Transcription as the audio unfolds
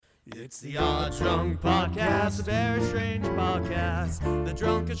It's the Odd Drunk Podcast, a very strange podcast. The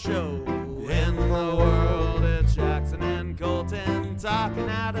drunkest show in the world. It's Jackson and Colton talking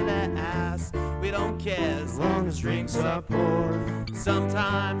out of their ass. We don't care as long as drinks are poured.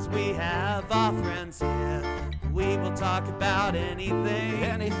 Sometimes we have our friends here. We will talk about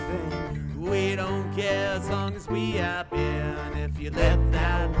anything. We don't care as long as we have beer. And if you let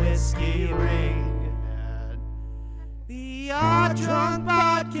that whiskey ring. The Odd Drunk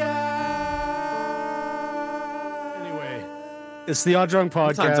Podcast. Anyway, it's the Odd Drunk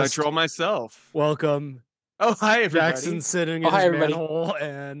Podcast. Sometimes I troll myself. Welcome. Oh, hi everybody. Jackson's sitting in his manhole,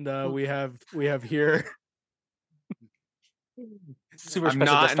 and we have here. I'm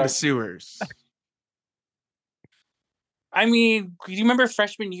not in the sewers. I mean, do you remember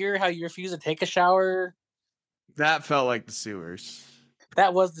freshman year how you refused to take a shower? That felt like the sewers.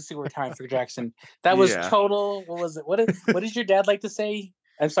 That was the sewer time for Jackson. That was total. What was it? What does your dad like to say?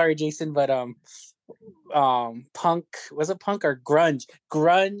 I'm sorry, Jason, but punk, was it punk or grunge?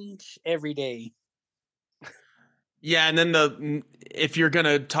 Grunge every day. Yeah, and then if you're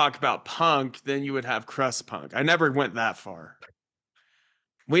gonna talk about punk, then you would have crust punk. I never went that far.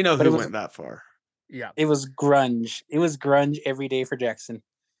 We know who went that far. Yeah, it was grunge. It was grunge every day for Jackson.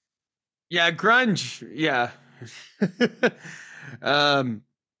 Yeah, grunge. Yeah.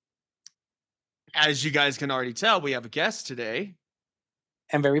 As you guys can already tell, we have a guest today.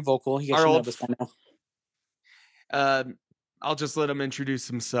 And very vocal. You guys should know this by now. I'll just let him introduce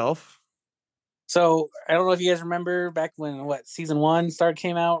himself. So I don't know if you guys remember back when season 1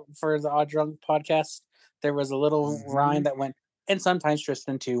 came out for the Odd Drunk Podcast. There was a little rhyme that went, and sometimes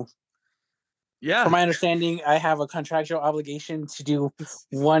Tristan too. Yeah. From my understanding, I have a contractual obligation to do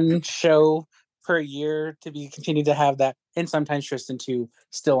one show per year to continue to have that, and sometimes Tristan too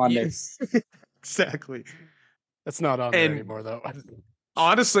still on there. Exactly. That's not on there anymore, though.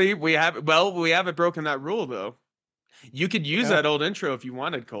 Honestly, we haven't broken that rule though. You could use that old intro if you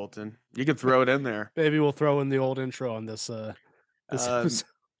wanted, Colton. You could throw it in there. Maybe we'll throw in the old intro on this.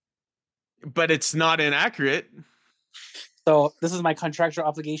 But it's not inaccurate. So this is my contractual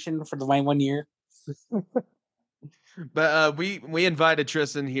obligation for the 1 year. But we invited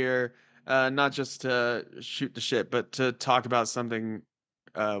Tristan here, not just to shoot the shit, but to talk about something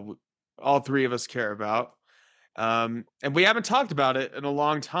all three of us care about. And we haven't talked about it in a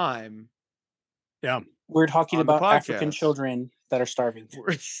long time. Yeah. We're talking about African children that are starving.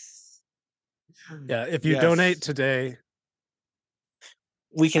 Yeah, if you donate today,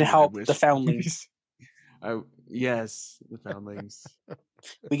 we can help the foundlings. Yes, the foundlings.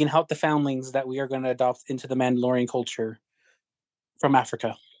 We can help the foundlings that we are going to adopt into the Mandalorian culture from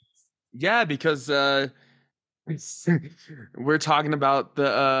Africa. Yeah, because we're talking about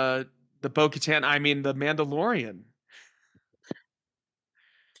the Bo-Katan. I mean, the Mandalorian.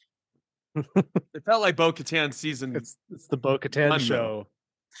 It felt like Bo-Katan season. It's the Bo-Katan show.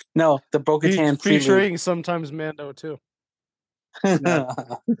 No, the Bo-Katan featuring sometimes Mando too. This is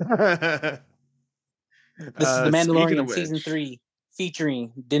the Mandalorian season 3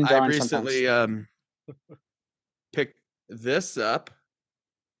 featuring Din Djarin. I recently picked this up.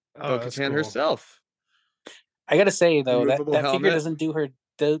 Bo-Katan herself. I gotta say though, that figure doesn't do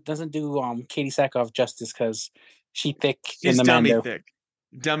Katie Sackhoff justice because she's thick in the Mando.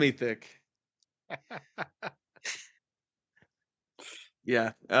 Dummy thick.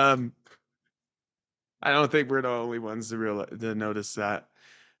 Yeah. I don't think we're the only ones to notice that.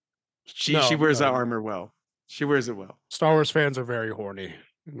 She wears that armor well. She wears it well. Star Wars fans are very horny.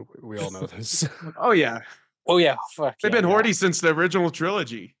 We all know this. Oh yeah. Fuck. They've been horny since the original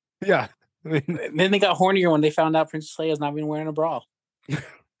trilogy. Yeah. Then they got hornier when they found out Princess Leia's not even wearing a bra.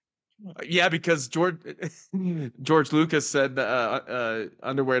 Yeah, because George Lucas said that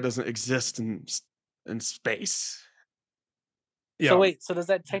underwear doesn't exist in space. Yeah. So wait, so does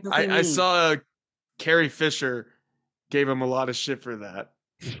that technically mean... I saw Carrie Fisher gave him a lot of shit for that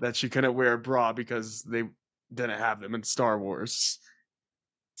she couldn't wear a bra because they didn't have them in Star Wars.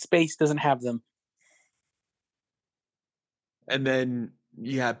 Space doesn't have them. And then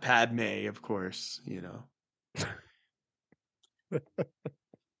you have Padme, of course, you know.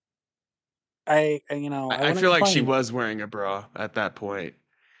 I feel like she was wearing a bra at that point.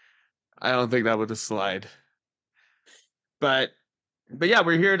 I don't think that would have slide. But yeah,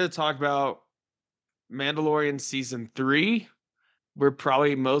 we're here to talk about Mandalorian season 3. We're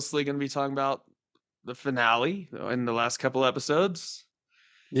probably mostly going to be talking about the finale in the last couple episodes.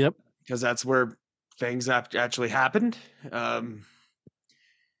 Yep. Because that's where things actually happened.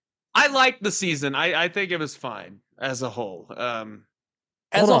 I liked the season. I think it was fine as a whole.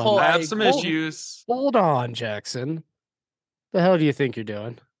 As a whole, I have some issues. Hold on, Jackson. The hell do you think you're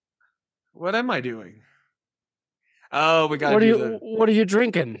doing? What am I doing? Oh, we got to What are do you? the. What are you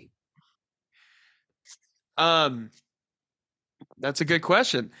drinking? That's a good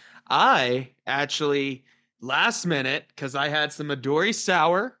question. I actually last minute because I had some Midori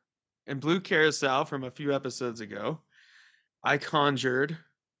sour and blue carousel from a few episodes ago. I conjured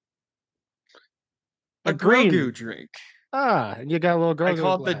a green. Grogu drink. Ah, you got a little Grogu. I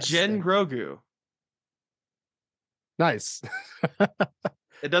call it the glass Gen thing. Grogu. Nice.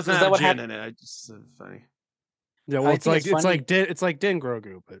 It doesn't Is that have what gin in it. I just funny. Yeah, well, I it's think like it's funny. it's like Din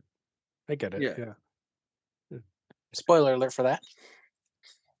Grogu, but I get it. Yeah. Spoiler alert for that.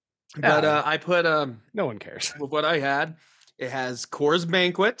 But Yeah. I put No one cares. with what I had. It has Coors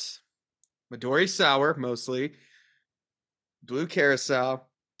Banquet, Midori Sour mostly, Blue Carousel,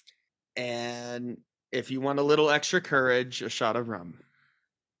 and if you want a little extra courage, a shot of rum.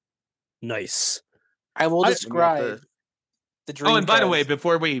 Nice. I will Let me up describe the drink. Oh, and by the way, as-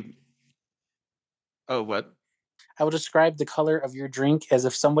 before we. Oh, what? I will describe the color of your drink as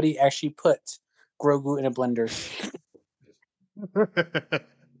if somebody actually put Grogu in a blender.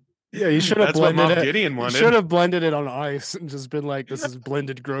 Yeah, you should have That's what blended Moff it. Gideon You wanted. should have blended it on ice and just been like, "This is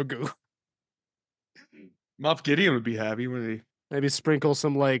blended Grogu." Moff Gideon would be happy when he. Maybe sprinkle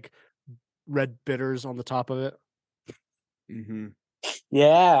some like red bitters on the top of it. Mm-hmm.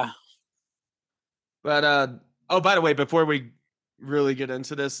 Yeah. But oh, by the way, before we really get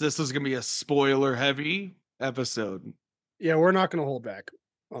into this is gonna be a spoiler heavy episode. Yeah, we're not going to hold back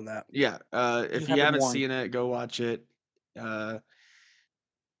on that. Yeah. If have you been haven't warned. seen it, go watch it. Because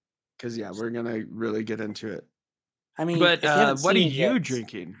yeah, we're gonna really get into it. I mean, But if you haven't what are seen it you yet,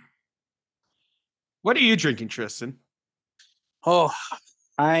 drinking? What are you drinking, Tristan? Oh,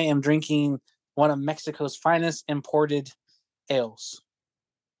 I am drinking one of Mexico's finest imported ales.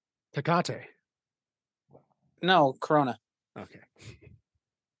 Tecate. No, Corona. Okay.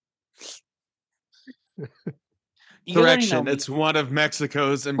 You guys already know Correction, me. it's one of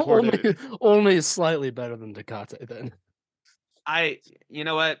Mexico's imported. Only slightly better than Tecate then. You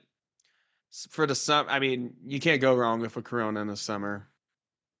know what? For the summer, I mean, you can't go wrong with a Corona in the summer.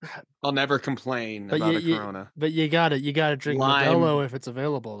 I'll never complain about a Corona. But you gotta drink Lime. Modelo if it's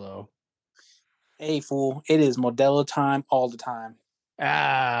available though. Hey, fool! It is Modelo time all the time.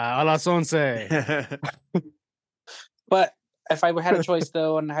 A las 11. But if I had a choice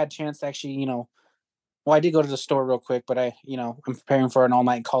though, and I had a chance to actually, well, I did go to the store real quick, but I'm preparing for an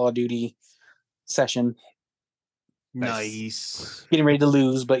all-night Call of Duty session. Nice. Getting ready to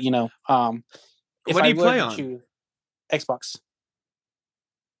lose, but if What do you play on? choose Xbox.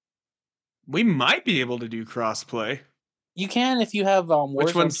 We might be able to do crossplay. You can if you have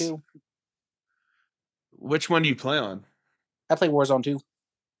Warzone 2. Which one do you play on? I play Warzone 2.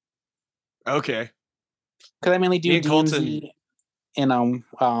 Okay. Because I mainly do Me and DMZ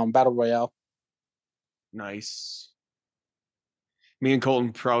and Battle Royale. Nice. Me and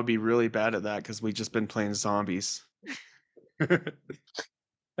Colton probably be really bad at that because we've just been playing zombies.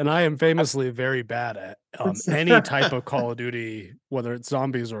 And I am famously very bad at any type of Call of Duty, whether it's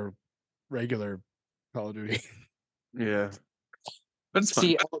zombies or regular Call of Duty. Yeah. But it's fun.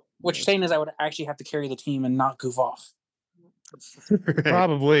 See, what you're saying is I would actually have to carry the team and not goof off. Right.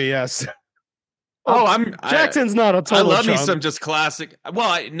 Probably, yes. Jackson's not a total I love chump. me some just classic.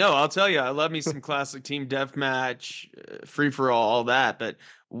 Well, I'll tell you, I love me some classic team deathmatch, free for all that. But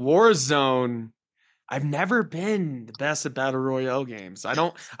Warzone, I've never been the best at battle royale games. I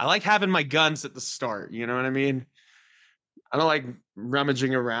like having my guns at the start. You know what I mean? I don't like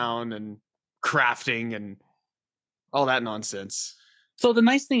rummaging around and crafting and all that nonsense. So the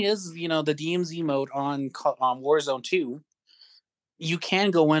nice thing is, the DMZ mode on Warzone 2, you can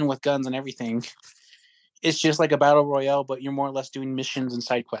go in with guns and everything. It's just like a battle royale, but you're more or less doing missions and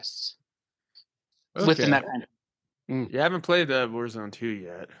side quests within that time. You haven't played the Warzone 2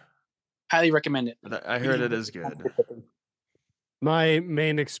 yet. Highly recommend it. But I heard it is good. My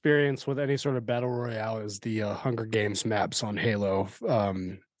main experience with any sort of battle royale is the Hunger Games maps on Halo.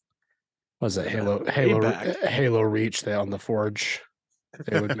 Was it Halo Reach? They on the Forge.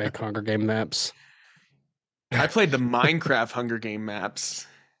 They would make Hunger Game maps. I played the Minecraft Hunger Game maps.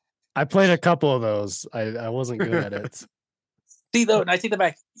 I played a couple of those. I wasn't good at it. See, though, and I take that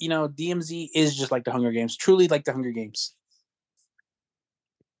back. DMZ is just like the Hunger Games. Truly like the Hunger Games.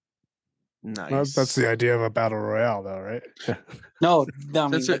 Nice. Well, that's the idea of a battle royale, though, right? No, I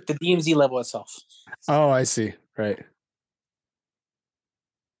mean, like the DMZ level itself. Oh, I see. Right.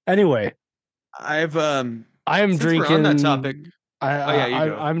 Anyway, I am drinking. We're on that topic.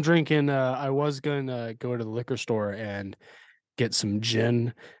 I'm drinking. I was gonna go to the liquor store and get some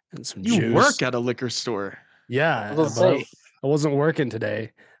gin and some juice. You work at a liquor store. Yeah, I wasn't working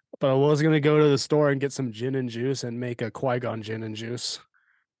today, But I was gonna go to the store and get some gin and juice and make a Qui-Gon gin and juice.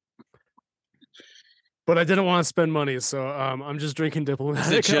 But I didn't want to spend money, so I'm just drinking Diplomatic.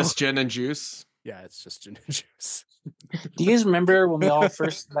 Is it just gin and juice? Yeah, it's just gin and juice. Do you guys remember when we all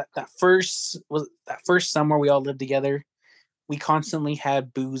that first summer we all lived together? We constantly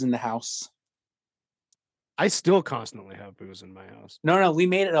had booze in the house. I still constantly have booze in my house. No, we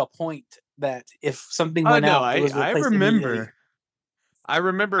made it a point that if something went out, it was I replaced immediately. I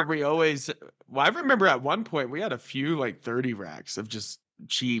remember we always. Well, I remember at one point we had a few like 30 racks of just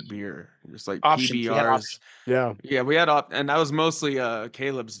cheap beer, just like Options. PBRs. Yeah, we had and that was mostly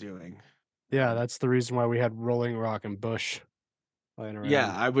Caleb's doing. Yeah, that's the reason why we had Rolling Rock and Bush laying around.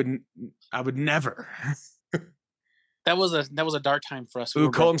 Yeah, I would never. That was a dark time for us.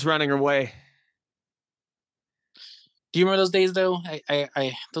 Ooh, Colton's running away. Do you remember those days though?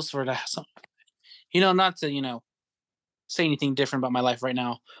 Those were not to say anything different about my life right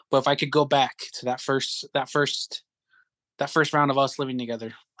now, but if I could go back to that first round of us living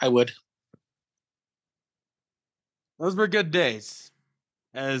together, I would. Those were good days.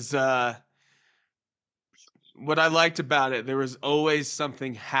 As what I liked about it, there was always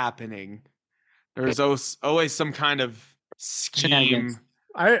something happening. There was always some kind of scheme.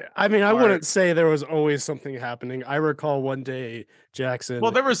 I mean, I wouldn't say there was always something happening. I recall one day, Jackson.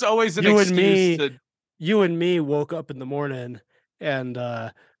 Well, there was always an excuse. You and me woke up in the morning, and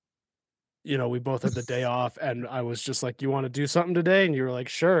we both had the day off, and I was just like, "You want to do something today?" And you were like,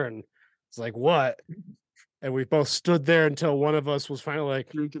 "Sure." And it's like, "What?" And we both stood there until one of us was finally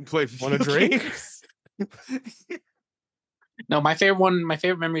like, "You can play. Want a drink?" No, my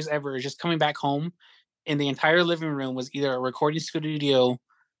favorite memories ever is just coming back home, and the entire living room was either a recording studio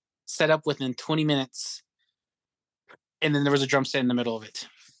set up within 20 minutes, and then there was a drum set in the middle of it.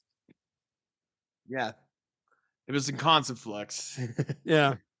 Yeah, it was in Consiflux.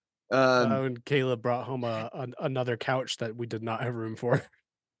 Yeah. And Caleb brought home another couch that we did not have room for.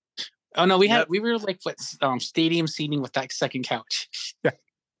 Oh no, we were like stadium seating with that second couch. Yeah,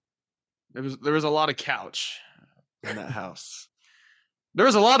 there was a lot of couch in that house. There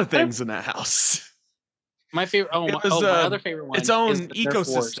was a lot of things in that house. My favorite. My other favorite one. Its own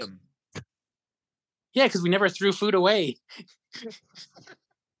ecosystem. Yeah, because we never threw food away.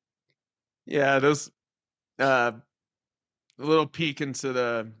 Yeah, those a little peek into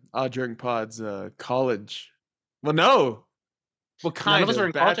the Odd Drink Pod's college. Well, no. What kind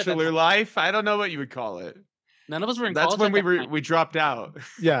of bachelor life? I don't know what you would call it. None of us were in college. That's when we dropped out.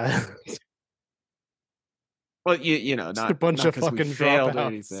 Yeah. Well, not just a bunch of fucking failed or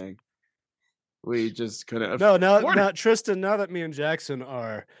anything. We just couldn't. No, now Tristan. Now that me and Jackson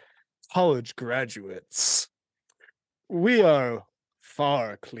are college graduates, we are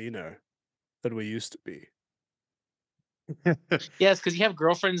far cleaner than we used to be. Yes, because you have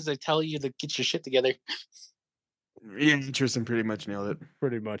girlfriends that tell you to get your shit together. Yeah, Tristan pretty much nailed it.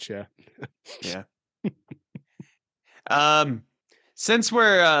 Pretty much, yeah. Yeah. Since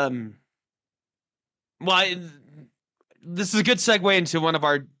we're this is a good segue into one of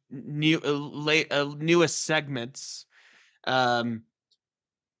our newest segments, where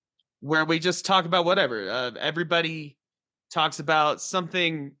we just talk about whatever. Everybody talks about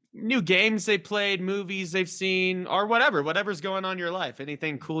something, new games they played, movies they've seen, or whatever's going on in your life.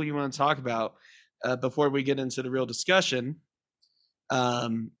 Anything cool you want to talk about before we get into the real discussion.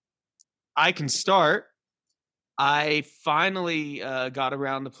 I can start. I finally got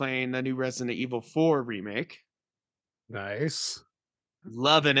around to playing the new Resident Evil 4 remake. Nice.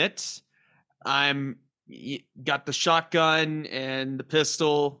 Loving it. I'm got the shotgun and the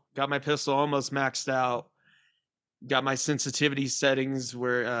pistol. Got my pistol almost maxed out. Got my sensitivity settings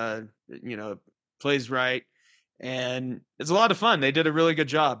where plays right, and it's a lot of fun. They did a really good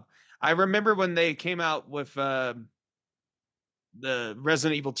job. I remember when they came out with the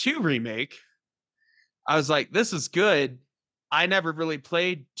Resident Evil 2 remake, I was like, this is good. I never really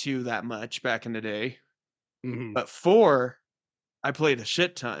played 2 that much back in the day. Mm-hmm. But 4, I played a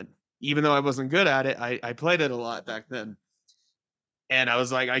shit ton. Even though I wasn't good at it, I played it a lot back then. And I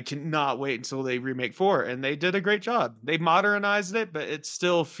was like, I cannot wait until they remake 4. And they did a great job. They modernized it, but it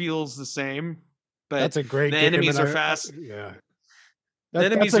still feels the same. But that's a great the game, enemies are fast. Yeah. The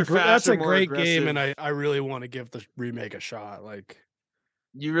enemies are fast. That's a great aggressive. game, and I really want to give the remake a shot. Like,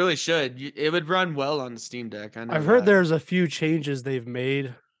 you really should. It would run well on the Steam Deck. I know. I've heard there's a few changes they've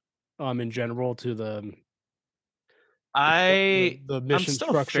made, in general to the mission structure. I'm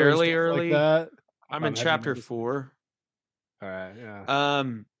still fairly early. Like that. I'm in chapter 4. All right. Yeah.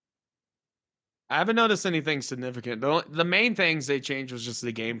 I haven't noticed anything significant. The main things they changed was just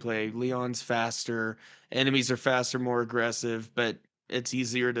the gameplay. Leon's faster, enemies are faster, more aggressive, but it's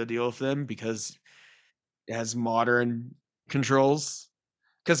easier to deal with them because it has modern controls.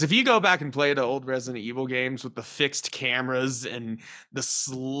 Because if you go back and play the old Resident Evil games with the fixed cameras and the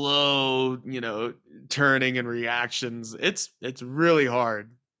slow, turning and reactions, it's really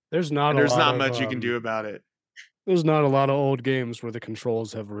hard. There's not much you can do about it. There's not a lot of old games where the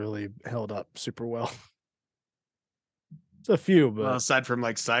controls have really held up super well. It's a few, but aside from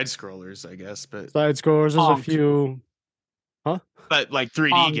like side scrollers, I guess, but side scrollers, there's a few. Huh? But like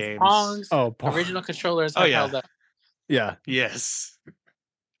 3D games. Original controllers have held up. Yeah. Yes.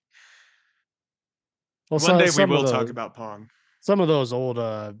 Well, one day we will talk about Pong. Some of those old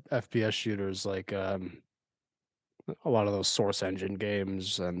FPS shooters, like a lot of those Source Engine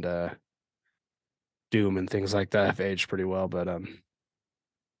games and Doom and things like that, have aged pretty well. But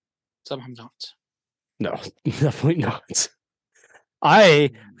some have not. No, definitely not.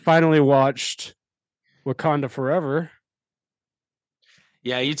 I finally watched Wakanda Forever.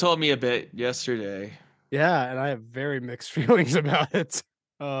 Yeah, you told me a bit yesterday. Yeah, and I have very mixed feelings about it.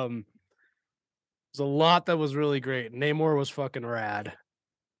 There's a lot that was really great. Namor was fucking rad,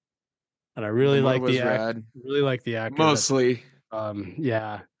 and I really like the actor. Really like the actor. Mostly,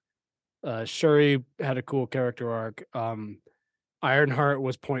 yeah. Shuri had a cool character arc. Ironheart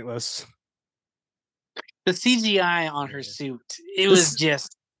was pointless. The CGI on her suit, it was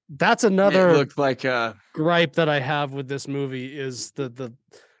just. That's another. It looked like a gripe that I have with this movie is the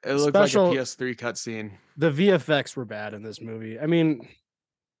It looked special, like a PS3 cutscene. The VFX were bad in this movie. I mean,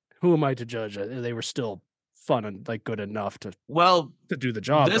 who am I to judge? They were still fun and like good enough to do the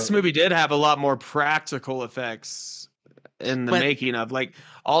job. This movie did have a lot more practical effects in the making of, like,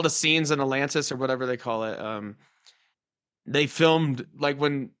 all the scenes in Atlantis or whatever they call it. They filmed like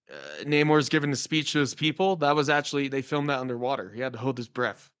when Namor's giving a speech to his people. That was actually, they filmed that underwater. He had to hold his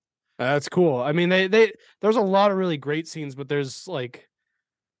breath. That's cool. I mean, there's a lot of really great scenes, but there's like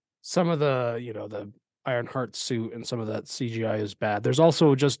some of the, the Ironheart suit and some of that CGI is bad. There's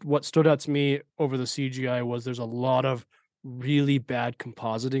also just what stood out to me over the CGI was there's a lot of really bad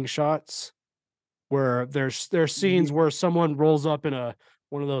compositing shots where there's scenes where someone rolls up in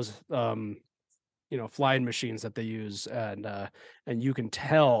one of those flying machines that they use, and you can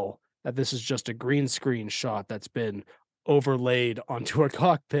tell that this is just a green screen shot that's been overlaid onto a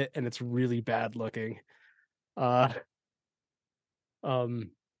cockpit, and it's really bad looking. Also,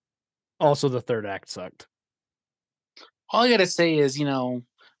 the third act sucked. All I gotta say is,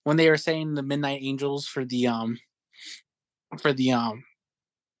 when they were saying the Midnight Angels for the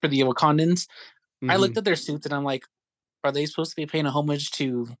Wakandans, I looked at their suits and I'm like, are they supposed to be paying a homage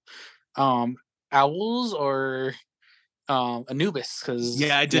to owls or Anubis? Because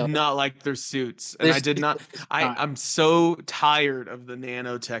I did not like their suits, and I did not. I'm so tired of the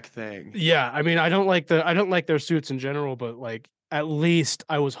nanotech thing. Yeah, I mean, I don't like their suits in general, but like at least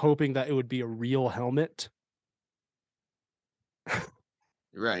I was hoping that it would be a real helmet.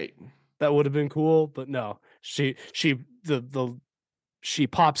 Right. That would have been cool, but no. She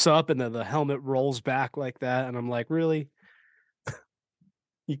pops up and then the helmet rolls back like that, and I'm like, really?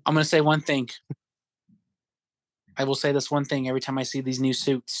 I'm gonna say one thing. I will say this one thing every time I see these new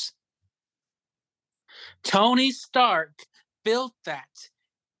suits. Tony Stark built that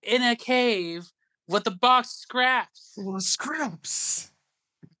in a cave with a box of scraps. Scraps.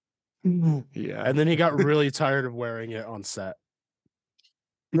 Yeah. And then he got really tired of wearing it on set.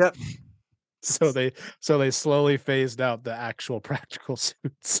 Yep. So they slowly phased out the actual practical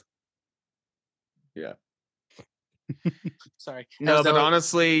suits. Yeah. Sorry. No, but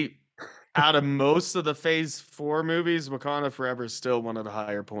honestly, out of most of the Phase 4 movies, Wakanda Forever is still one of the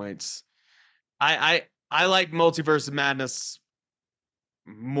higher points. I like Multiverse of Madness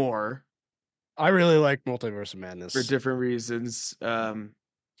more. I really like Multiverse of Madness for different reasons. I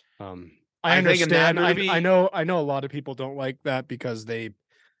understand. I know a lot of people don't like that because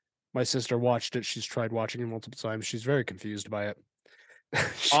my sister watched it. She's tried watching it multiple times. She's very confused by it.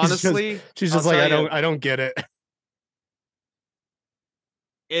 Honestly, she's just like, I don't get it.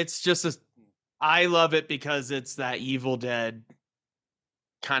 It's just I love it because it's that Evil Dead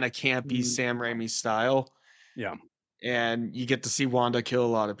kind of campy Sam Raimi style. Yeah. And you get to see Wanda kill a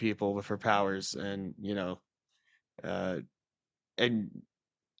lot of people with her powers, and and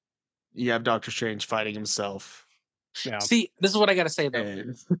you have Doctor Strange fighting himself. Yeah. See, this is what I gotta say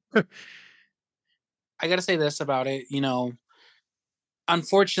though. I gotta say this about it.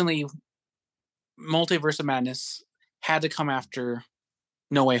 Unfortunately, Multiverse of Madness had to come after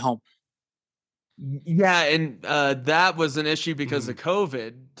No Way Home. Yeah, and that was an issue because of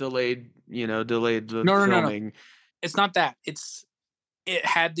COVID delayed the filming. No. It's not that. It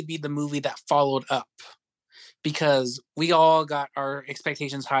had to be the movie that followed up. because we all got our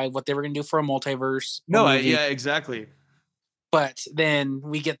expectations high what they were going to do for a multiverse. Yeah, exactly. But then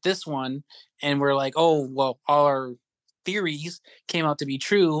we get this one, and we're like, oh well, all our theories came out to be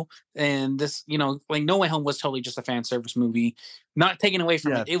true, and this, like No Way Home was totally just a fan service movie. Not taken away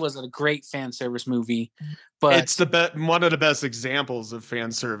from it, it was a great fan service movie, but it's one of the best examples of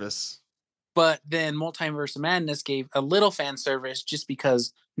fan service. But then Multiverse of Madness gave a little fan service just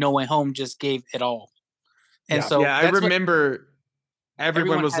because No Way Home just gave it all. And so I remember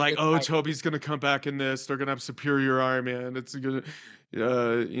everyone was like, "Oh, Toby's gonna come back in this. They're gonna have Superior Iron Man. It's gonna,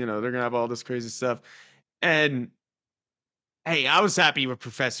 they're gonna have all this crazy stuff." And hey, I was happy with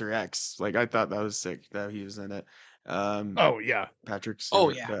Professor X. Like, I thought that was sick that he was in it. Patrick Stewart. Oh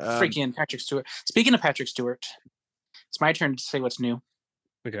yeah, freaking Patrick Stewart. Speaking of Patrick Stewart, it's my turn to say what's new.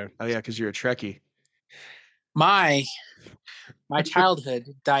 Okay. Oh yeah, because you're a Trekkie. My childhood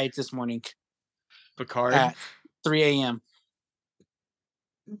died this morning. Picard at 3 a.m.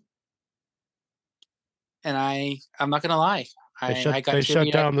 And I'm not gonna lie. They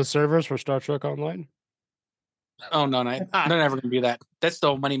shut down the servers for Star Trek Online. Oh no, they're never gonna do that. That's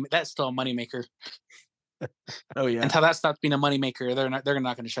still money. That's still a moneymaker. Oh yeah. Until that stops being a moneymaker, they're not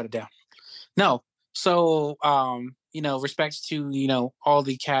going to shut it down. No. So respects to all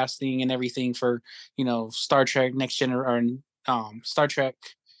the casting and everything for Star Trek Next Gen or Star Trek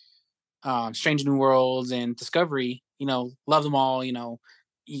Strange New Worlds and Discovery. Love them all.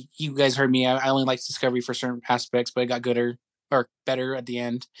 You guys heard me. I only liked Discovery for certain aspects, but it got gooder or better at the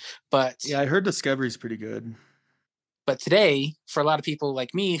end. But yeah, I heard Discovery's pretty good. But today, for a lot of people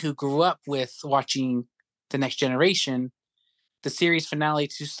like me who grew up with watching The Next Generation, the series finale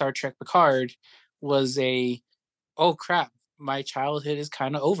to Star Trek Picard was oh crap, my childhood is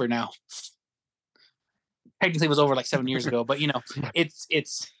kind of over now. Technically it was over like 7 years ago, but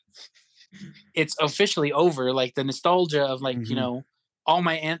it's officially over. Like the nostalgia of all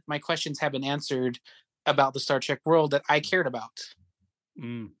my questions have been answered about the Star Trek world that I cared about.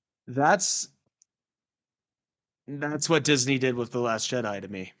 That's what Disney did with The Last Jedi to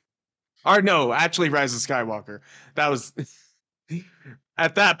me. Or no, actually Rise of Skywalker. That was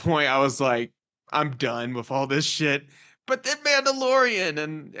at that point I was like, I'm done with all this shit. But then Mandalorian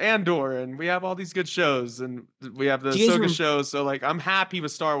and Andor, and we have all these good shows, and we have the Ahsoka show. So like, I'm happy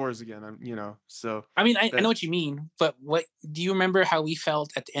with Star Wars again. So I mean, I know what you mean, but what do you remember how we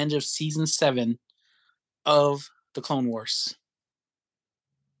felt at the end of season 7 of the Clone Wars?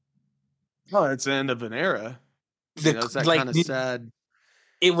 Oh, it's the end of an era. It's that kind of sad.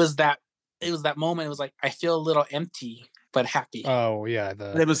 It was that moment. It was like I feel a little empty but happy. Oh yeah,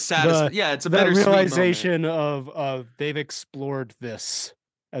 it was sad. It's a better realization of they've explored this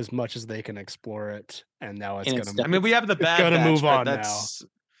as much as they can explore it, and now it's gonna. I mean, we have the Bad Batch, move on now.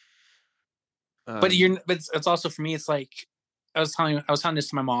 But it's also for me. It's like I was telling this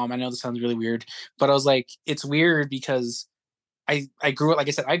to my mom. I know this sounds really weird, but I was like, it's weird because I grew up. Like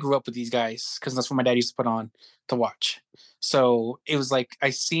I said, I grew up with these guys because that's what my dad used to put on to watch. So it was like I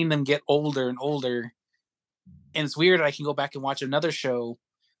seen them get older and older. And it's weird. I can go back and watch another show,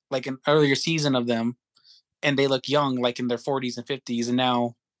 like an earlier season of them, and they look young, like in their 40s and 50s, and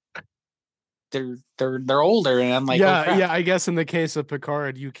now they're older. And I'm like, yeah. I guess in the case of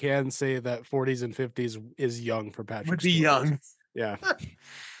Picard, you can say that 40s and 50s is young for Patrick. Would be young. Yeah,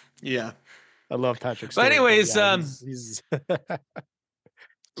 yeah. I love Patrick. But anyways, he's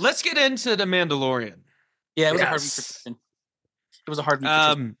let's get into the Mandalorian. Yeah, it was a hard week for Tristan. It was a hard week for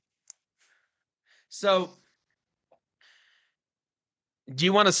Tristan. So. Do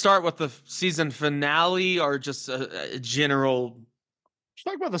you want to start with the season finale or just a general? Let's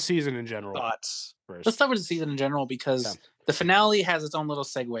talk about the season in general. Thoughts first. Let's start with the season in general because the finale has its own little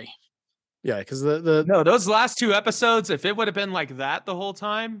segue. Yeah, because those last 2 episodes, if it would have been like that the whole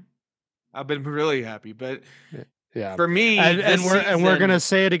time, I've been really happy. But yeah, for me, and we're gonna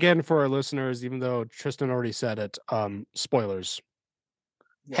say it again for our listeners, even though Tristan already said it. Spoilers.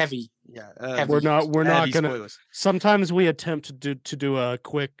 Heavy. Yeah, we're not gonna. Spoilers. Sometimes we attempt to do a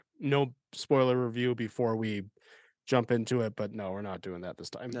quick no spoiler review before we jump into it, but no, we're not doing that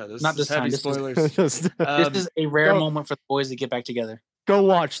this time. No, not this time. Spoilers. This is a rare moment for the boys to get back together. Go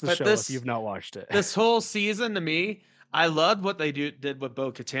watch the show if you've not watched it. This whole season, to me, I loved what they did with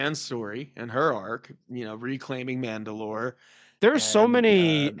Bo-Katan's story and her arc. Reclaiming Mandalore. There's so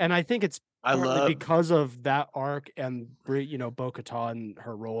many, and I think it's. Because of that arc and Bo-Katan,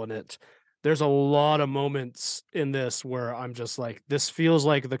 her role in it, there's a lot of moments in this where I'm just like, this feels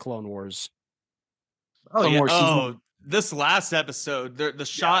like the Clone Wars. This last episode, the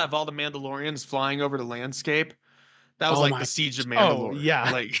shot of all the Mandalorians flying over the landscape, that was like the Siege of Mandalore. Oh,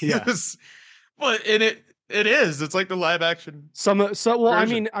 yeah. It was, but in it, It is. It's like the live action.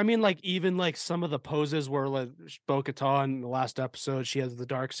 I mean, like even like some of the poses where like Bo-Katan in the last episode, she has the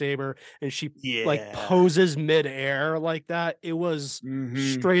dark saber and she like poses midair like that. It was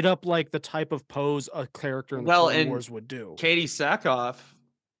straight up like the type of pose a character in the Clone Wars would do. Katie Sackhoff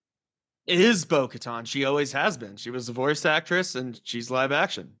is Bo-Katan. She always has been. She was a voice actress and she's live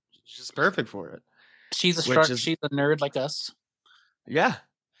action. She's perfect for it. She's a she's a nerd like us. Yeah.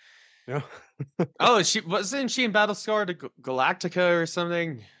 Yeah. Oh, she wasn't she in Battlestar Galactica or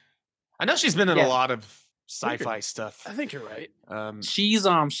something? I know she's been in a lot of sci-fi stuff. I think you're right. She's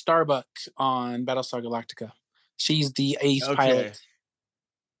Starbuck on Battlestar Galactica. She's the ace pilot.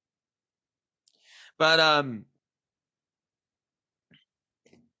 But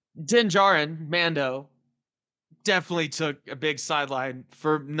Din Djarin, Mando, definitely took a big sideline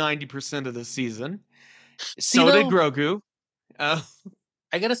for 90% of the season. So did Grogu.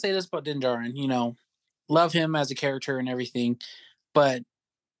 I gotta say this about Din Djarin, you know, love him as a character and everything, but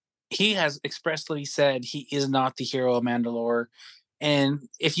he has expressly said he is not the hero of Mandalore. And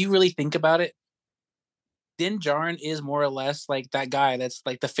if you really think about it, Din Djarin is more or less like that guy that's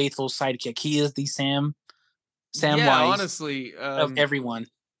like the faithful sidekick. He is the Sam Wise honestly, of everyone.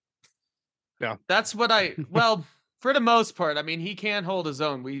 Yeah. That's what well, for the most part, I mean, he can hold his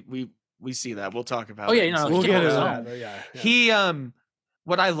own. We see that. We'll talk about it. We'll get into that. Yeah. He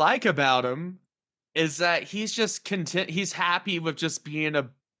what I like about him is that he's just content. He's happy with just being a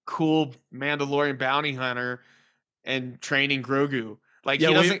cool Mandalorian bounty hunter and training Grogu. Like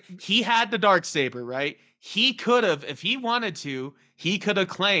he had the darksaber, right? He could have, if he wanted to, he could have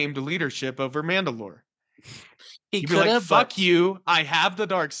claimed leadership over Mandalore. He'd be like, fuck you, I have the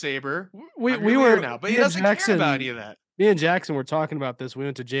darksaber. We were now, but he doesn't care about any of that. Me and Jackson were talking about this. We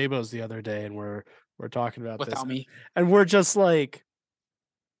went to Jabo's the other day and we're talking about without this. Me. And we're just like,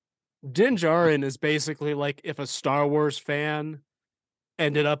 Din Djarin is basically like if a Star Wars fan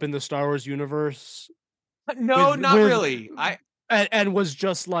ended up in the Star Wars universe. No, not really. And was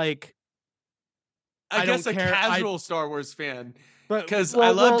just like, I guess a casual Star Wars fan. But because I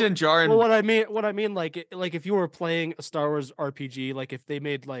love Din Djarin. Well, what I mean, like if you were playing a Star Wars RPG, like if they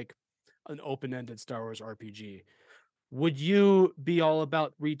made like an open-ended Star Wars RPG, would you be all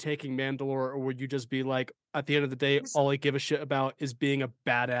about retaking Mandalore, or would you just be like, at the end of the day, all I give a shit about is being a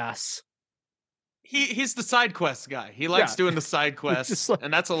badass? He's the side quest guy. He likes doing the side quests,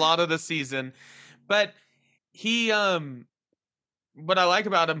 and that's a lot of the season. But he, what I like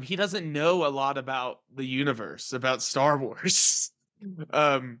about him, he doesn't know a lot about the universe, about Star Wars.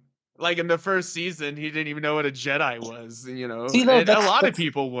 Like in the first season, he didn't even know what a Jedi was. You know, a lot of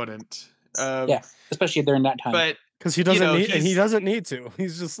people wouldn't. Especially during that time. But because he doesn't need, and he doesn't need to.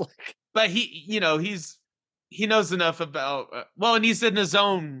 He's just like. But he knows enough about. And he's in his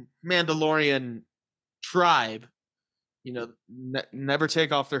own Mandalorian tribe. You know, never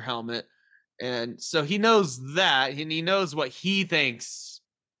take off their helmet, and so he knows that, and he knows what he thinks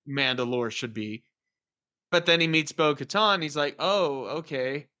Mandalore should be. But then he meets Bo-Katan. He's like, "Oh,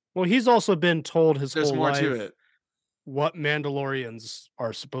 okay." Well, he's also been told his whole life to it. What Mandalorians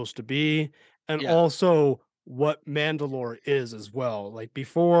are supposed to be, and also what Mandalore is as well. Like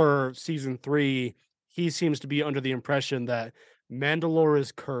before season 3, he seems to be under the impression that Mandalore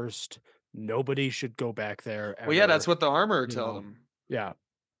is cursed. Nobody should go back there. Ever. Well, yeah, that's what the armor told him. Yeah.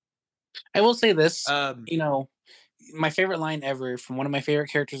 I will say this, you know, my favorite line ever from one of my favorite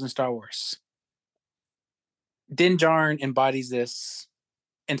characters in Star Wars. Din Djarin embodies this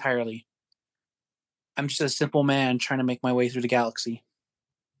entirely. I'm just a simple man trying to make my way through the galaxy.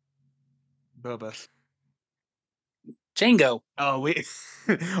 Boba. Jango. Oh,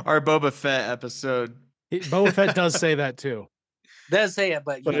 our Boba Fett episode. Boba Fett does say that too. Does say it,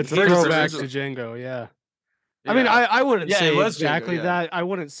 but it's a throwback to Jango. Yeah. I mean, I wouldn't say exactly Jango, that. I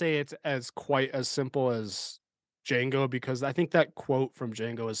wouldn't say it's as quite as simple as Jango, because I think that quote from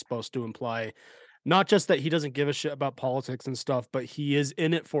Jango is supposed to imply not just that he doesn't give a shit about politics and stuff, but he is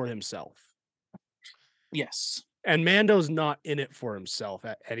in it for himself. Yes. And Mando's not in it for himself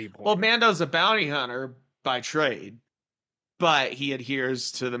at any point. Well, Mando's a bounty hunter by trade, but he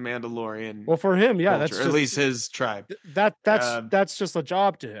adheres to the Mandalorian. Well, for him, yeah, culture, that's just, at least his tribe. That's just a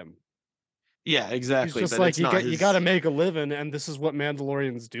job to him. Yeah, exactly. He's just like you got to make a living, and this is what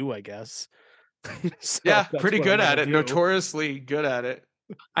Mandalorians do, I guess. So yeah, pretty good at it. Do. Notoriously good at it.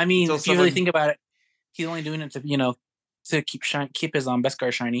 I mean, if you really think about it, he's only doing it to keep his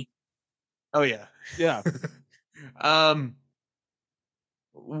Beskar shiny. Oh yeah, yeah.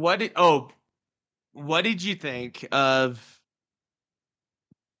 What did you think of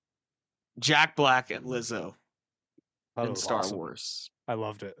Jack Black and Lizzo in Star Wars? I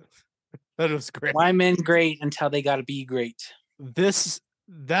loved it. That was great. Why men great until they gotta be great?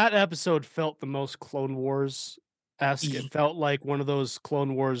 That episode felt the most Clone Wars-esque. It felt like one of those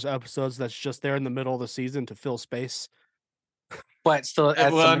Clone Wars episodes that's just there in the middle of the season to fill space. But still,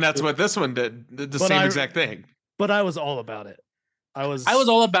 and that's what this one did. The same exact thing. But I was all about it. I was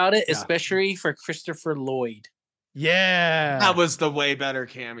all about it, especially for Christopher Lloyd. Yeah, that was the way better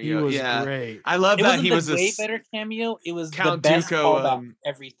cameo. He was great. I love that he was a way better cameo. It was Count the best Dooku, callback.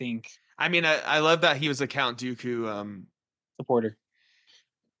 Everything. I mean, I love that he was a Count Dooku supporter.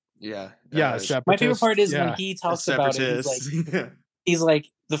 Yeah, my favorite part is when he talks about it. He's like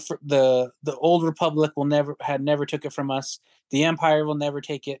the old Republic had never took it from us. The Empire will never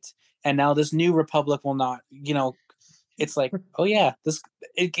take it, and now this new Republic will not. It's like, oh yeah,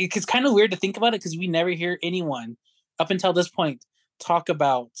 it's kind of weird to think about it because we never hear anyone up until this point talk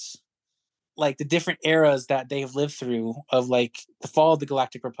about like the different eras that they've lived through of like the fall of the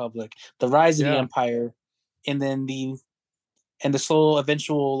Galactic Republic, the rise of the Empire, and then the slow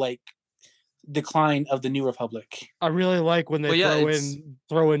eventual like decline of the New Republic. I really like when they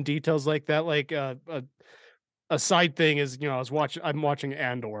throw in details like that. Like a side thing is, I'm watching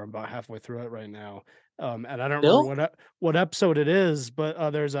Andor. I'm about halfway through it right now. And I don't remember what episode it is, but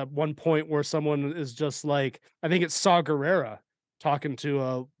there's at one point where someone is just like, I think it's Saw Gerrera talking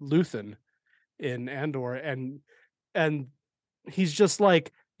to Luthen in Andor, and he's just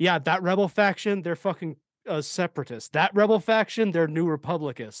like, yeah, that rebel faction, they're fucking separatists. That rebel faction, they're New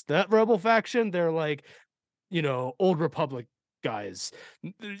Republicists. That rebel faction, they're like, Old Republic guys.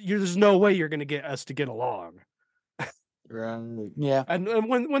 There's no way you're gonna get us to get along. Right. Yeah. And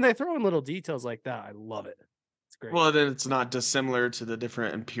when they throw in little details like that, I love it. It's great. Well, then it's not dissimilar to the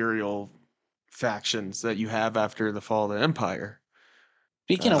different Imperial factions that you have after the fall of the Empire.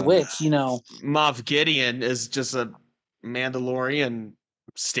 Speaking of which, Moff Gideon is just a Mandalorian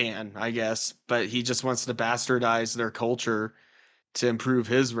stan, I guess, but he just wants to bastardize their culture to improve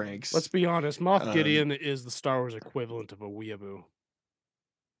his ranks. Let's be honest, Moff Gideon is the Star Wars equivalent of a weeaboo.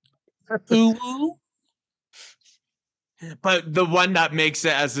 Ooh. But the one that makes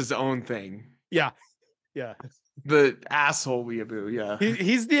it as his own thing. Yeah. The asshole weeaboo, yeah.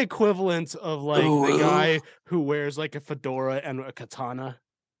 He's the equivalent of like the guy who wears like a fedora and a katana.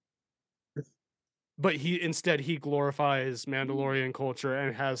 But he glorifies Mandalorian culture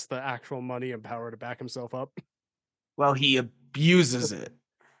and has the actual money and power to back himself up. Well, he abuses it.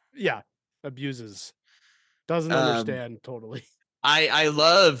 Yeah, abuses. Doesn't understand totally.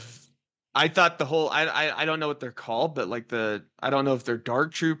 I thought the whole I don't know what they're called, but like I don't know if they're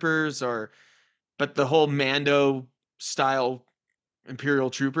dark troopers but the whole Mando style Imperial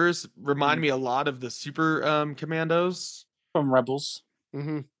troopers remind me a lot of the super commandos from Rebels.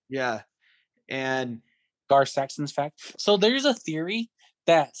 Mm-hmm. Yeah. And Gar Saxon's fact. So there's a theory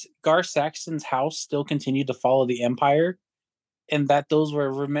that Gar Saxon's house still continued to follow the Empire, and that those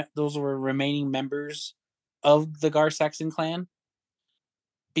were remaining members of the Gar Saxon clan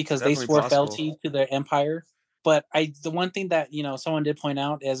because they swore fealty to the Empire. But the one thing that someone did point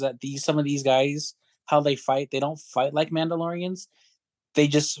out is that some of these guys, how they fight, they don't fight like Mandalorians. They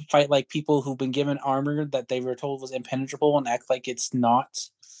just fight like people who've been given armor that they were told was impenetrable and act like it's not,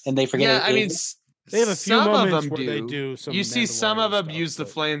 and they forget. Yeah, I mean, they have a few moments where they do some. You see some of them use the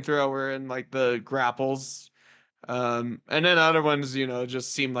flamethrower and like the grapples, and then other ones,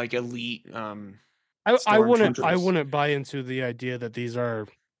 just seem like elite. I wouldn't buy into the idea that these are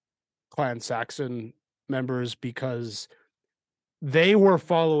Clan Saxon members because they were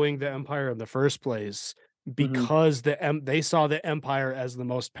following the Empire in the first place because they saw the Empire as the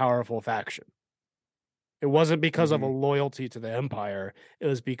most powerful faction. It wasn't because of a loyalty to the Empire. It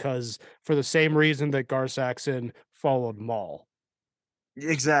was because for the same reason that Gar Saxon followed Maul.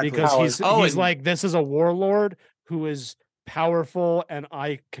 Exactly. Because he's like, this is a warlord who is powerful and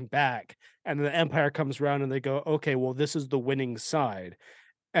I can back. And the Empire comes around and they go, okay, well, this is the winning side.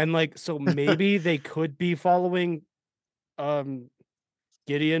 And like, so maybe they could be following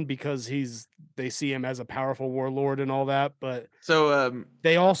Gideon because they see him as a powerful warlord and all that, but so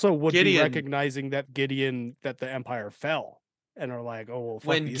they also would be recognizing that the Empire fell and are like, oh well, fuck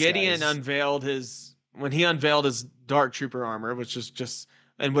when these Gideon guys. unveiled his Dark Trooper armor, which is just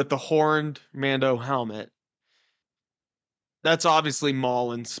and with the horned Mando helmet, that's obviously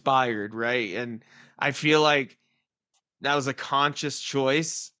Maul inspired, right? And I feel like that was a conscious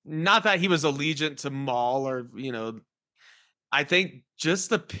choice. Not that he was allegiant to Maul or I think just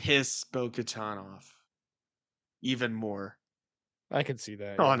to piss Bo-Katan off even more. I could see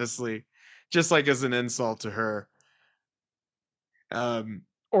that. Honestly. Yeah. Just like as an insult to her.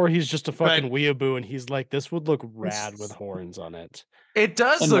 Or he's just a fucking But weeaboo and he's like, this would look rad with horns on it. it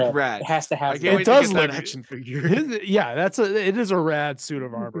does And look red. rad. It has to have I can't red. wait It to does get that look- action figure. It is a rad suit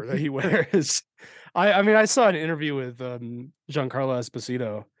of armor that he wears. I mean, I saw an interview with Giancarlo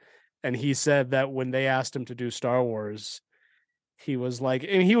Esposito, and he said that when they asked him to do Star Wars, he was like,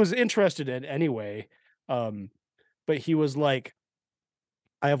 and he was interested in anyway, but he was like,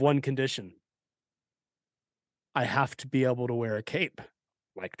 I have one condition. I have to be able to wear a cape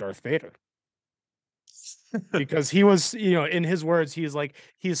like Darth Vader. Because he was, in his words, he's like,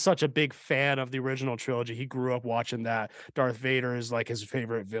 he's such a big fan of the original trilogy. He grew up watching that. Darth Vader is like his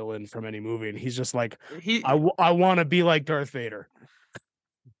favorite villain from any movie. And he's just like, I want to be like Darth Vader.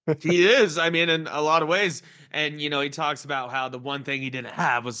 He is. I mean, in a lot of ways. And, he talks about how the one thing he didn't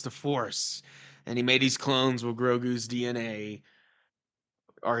have was the Force. And he made these clones with Grogu's DNA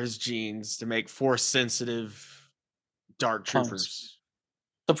or his genes to make Force sensitive dark troopers.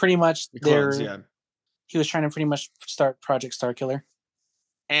 So pretty much The clones, yeah. He was trying to pretty much start Project Starkiller.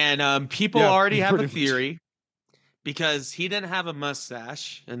 And people already have a theory because he didn't have a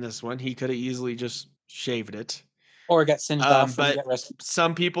mustache in this one. He could have easily just shaved it. Or got singed off but and got rescued.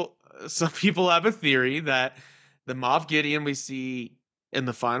 some people have a theory that the Moff Gideon we see in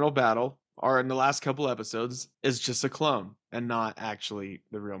the final battle or in the last couple episodes is just a clone and not actually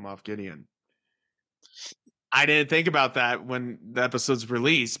the real Moff Gideon. I didn't think about that when the episode's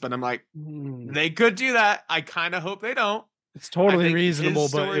released, but I'm like, they could do that. I kind of hope they don't. It's totally reasonable,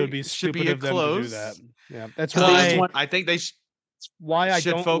 but it would be stupid of them to do that. Yeah, that's why I think they should. Why I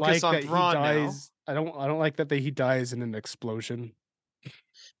should don't focus like on that Thrawn he now. dies. I don't like that he dies in an explosion.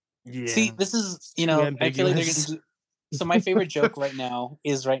 Yeah. See, this is I feel like they're ambiguous. gonna do. So my favorite joke right now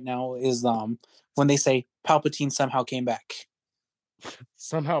is when they say Palpatine somehow came back.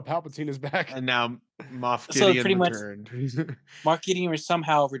 Somehow Palpatine is back. And now Moff So Gideon pretty much- returned. Moff Gideon was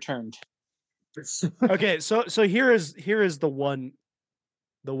somehow returned. Okay, so here is the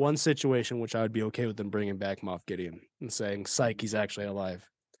one situation which I would be okay with them bringing back Moff Gideon and saying, "Psych, he's actually alive."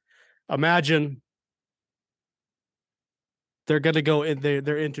 Imagine they're gonna go in.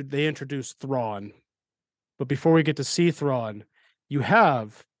 They introduce Thrawn, but before we get to see Thrawn, you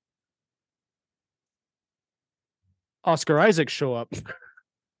have Oscar Isaac show up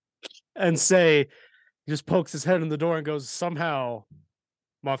and say, he just pokes his head in the door and goes, "Somehow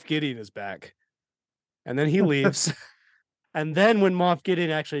Moff Gideon is back," and then he leaves. And then when Moff Gideon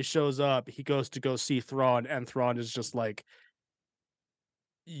actually shows up, he goes to go see Thrawn, and Thrawn is just like,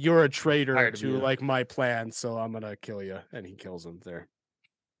 "You're a traitor to like my plan, so I'm gonna kill you," and he kills him there.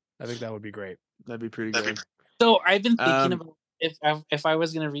 I think that would be great. That'd be pretty good. So I've been thinking about if I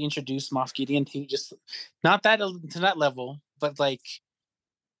was going to reintroduce Moff Gideon to just not that to that level, but like,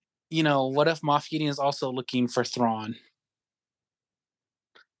 what if Moff Gideon is also looking for Thrawn?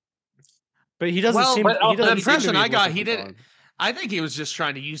 But he doesn't seem. but He the doesn't impression seem to be I got, looking he for didn't. Thrawn. I think he was just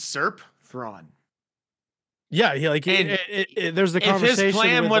trying to usurp Thrawn. Yeah, there's the conversation. If his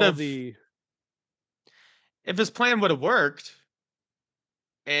plan with would all have, the... if his plan would have worked,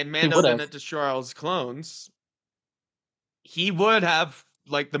 and Mando didn't destroy all his clones, he would have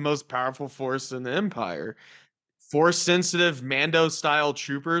like the most powerful force in the Empire. Force sensitive Mando style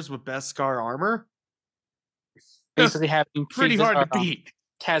troopers with Beskar armor. Basically, having Pretty hard to beat.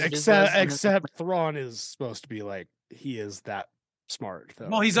 Except Thrawn is supposed to be like, he is that smart though.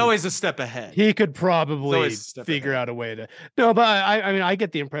 Well, he's always a step ahead. He could probably figure out a way to. No, but I mean, I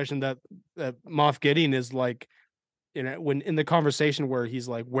get the impression that Moff Gideon is like, when in the conversation where he's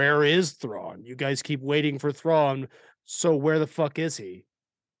like, "Where is Thrawn? You guys keep waiting for Thrawn, so where the fuck is he?"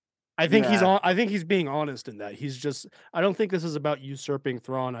 I think I think he's being honest in that. He's just. I don't think this is about usurping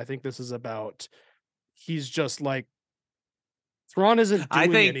Thrawn. I think this is about. He's just like, Thrawn isn't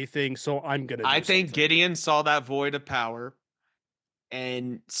doing anything, so I'm gonna. I think Gideon saw that void of power,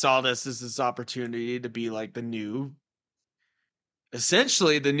 and saw this as his opportunity to be like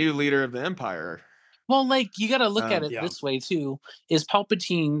essentially the new leader of the Empire. Well, like, you got to look at it this way too. Is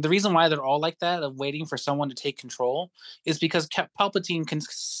Palpatine the reason why they're all like that, of waiting for someone to take control? Is because Palpatine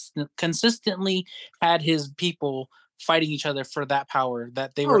consistently had his people fighting each other for that power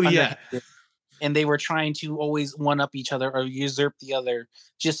that they were under. And they were trying to always one-up each other or usurp the other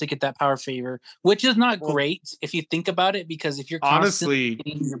just to get that power favor, which is not great if you think about it, because if you're constantly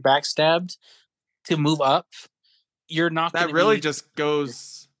getting your backstabbed to move up, you're not. That really just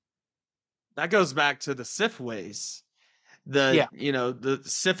goes. That goes back to the Sith ways. The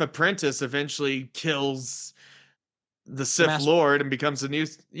Sith apprentice eventually kills the Sith Lord and becomes a new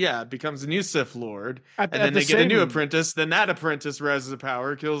Sith Lord, and then they get a new apprentice. Then that apprentice rises to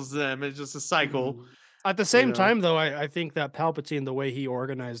power, kills them. It's just a cycle At the same time, though, I think that Palpatine, the way he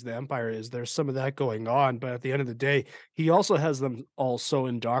organized the Empire, there's some of that going on. But at the end of the day, he also has them all so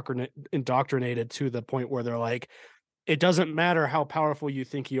indoctrinated to the point where they're like, it doesn't matter how powerful you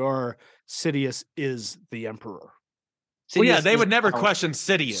think you are, Sidious is the Emperor. Well, yeah, they would never question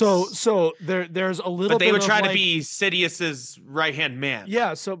Sidious. So there's a little, but they would try to be Sidious's right hand man.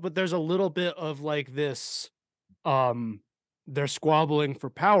 Yeah. So, but there's a little bit of like this, they're squabbling for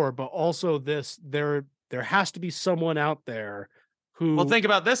power, but also there has to be someone out there who, well, think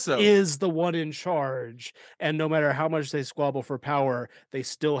about this though, is the one in charge, and no matter how much they squabble for power, they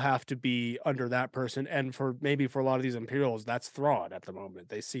still have to be under that person. And for a lot of these Imperials, that's Thrawn at the moment.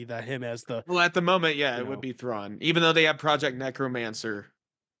 They see that him as the, well, at the moment, yeah, it would be Thrawn, even though they have Project Necromancer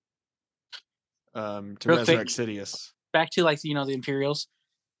to resurrect Sidious. Back to like the Imperials.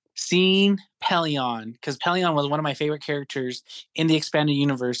 Seeing Pelion, because Pelion was one of my favorite characters in the expanded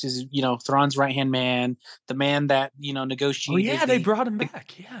universe, is Thrawn's right hand man, the man that negotiated. Oh yeah, they brought him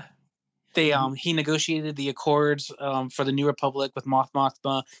back. Yeah, they he negotiated the accords for the New Republic with Moth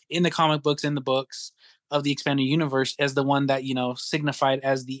Mothma in the comic books, in the books of the expanded universe, as the one that signified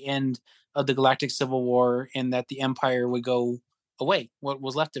as the end of the Galactic Civil War, and that the Empire would go away, what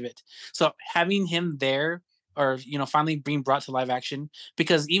was left of it. So having him there, or finally being brought to live action,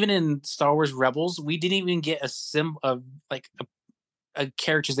 because even in Star Wars Rebels, we didn't even get a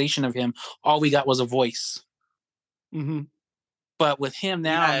characterization of him. All we got was a voice. Mm-hmm. But with him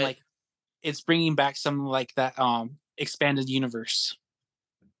now, I'm like, it's bringing back some like that expanded universe.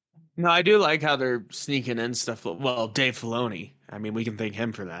 No, I do like how they're sneaking in stuff. Well, Dave Filoni, I mean, we can thank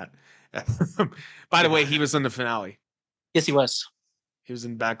him for that. By the way, he was in the finale. Yes, he was. He was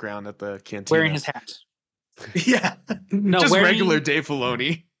in background at the cantina, wearing his hat. Yeah, no, just regular Dave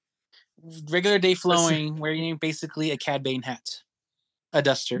Filoni. Regular Dave Filoni wearing basically a Cad Bane hat, a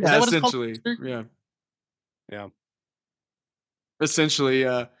duster. Is yeah, that what essentially, it's called? Yeah.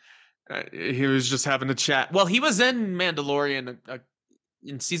 Essentially, he was just having a chat. Well, he was in Mandalorian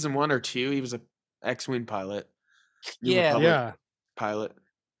in season 1 or 2. He was a X-wing pilot. Pilot.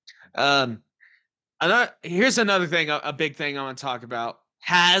 Here's another thing, a big thing I want to talk about.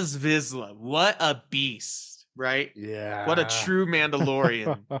 Has Vizsla, what a beast, right? Yeah. What a true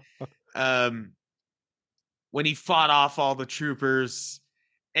Mandalorian. When he fought off all the troopers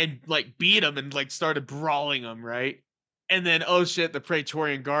and like beat them and like started brawling them, right? And then, oh shit, the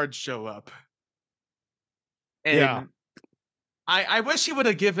Praetorian Guards show up. And I wish he would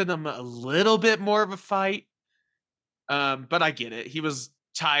have given them a little bit more of a fight. But I get it. He was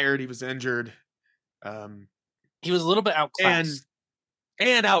tired. He was injured. He was a little bit outclassed.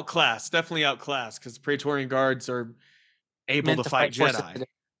 And outclassed. Definitely outclassed, because Praetorian Guards are able to fight Jedi.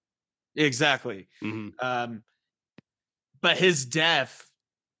 Exactly. Mm-hmm. But his death,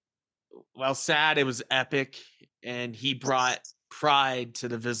 while sad, it was epic, and he brought pride to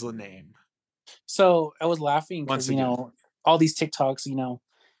the Vizsla name. So I was laughing because all these TikToks,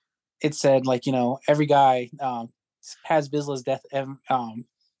 it said like every guy has Vizsla's death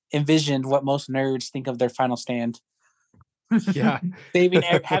envisioned what most nerds think of their final stand. Yeah,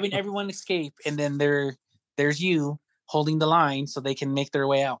 having everyone escape, and then there's you holding the line so they can make their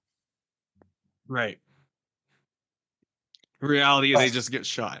way out. Right. In reality, they just get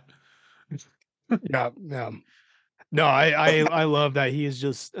shot. Yeah. No, I love that he is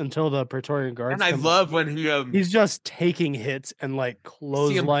just, until the Praetorian Guards. And I love when he's just taking hits and like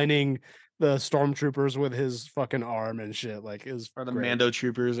clotheslining the stormtroopers with his fucking arm and shit. Like, or the Mando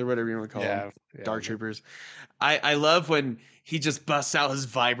troopers, or whatever you want to call them. Dark troopers. I love when he just busts out his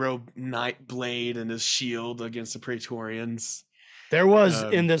vibro knight blade and his shield against the Praetorians. There was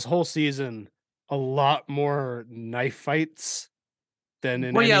in this whole season a lot more knife fights than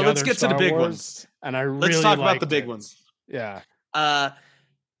in any let's other get Star to the big Wars, ones. And let's talk about the big ones. Yeah.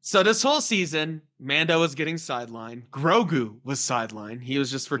 So this whole season, Mando was getting sidelined. Grogu was sidelined. He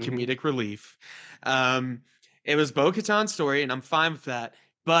was just for comedic relief. It was Bo-Katan's story, and I'm fine with that.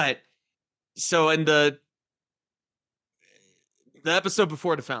 But so in the episode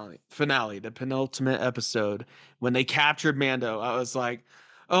before the finale, the penultimate episode, when they captured Mando, I was like,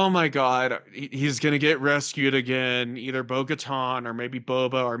 oh my God, he's going to get rescued again. Either Bo-Katan or maybe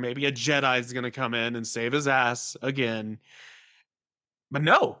Boba or maybe a Jedi is going to come in and save his ass again. But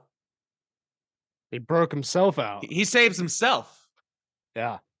no. He broke himself out. He saves himself.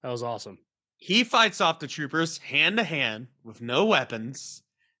 Yeah, that was awesome. He fights off the troopers hand to hand with no weapons.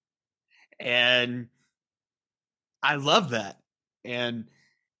 And I love that. And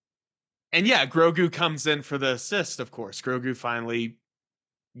yeah, Grogu comes in for the assist, of course. Grogu finally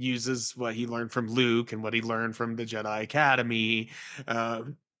uses what he learned from Luke and what he learned from the Jedi Academy.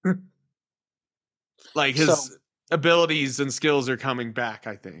 Like his abilities and skills are coming back,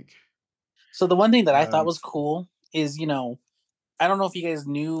 I think. So the one thing that I thought was cool is, I don't know if you guys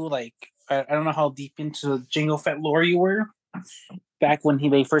knew, like, I don't know how deep into Jango Fett lore you were back when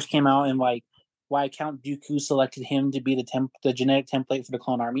they first came out, and like why Count Dooku selected him to be the genetic template for the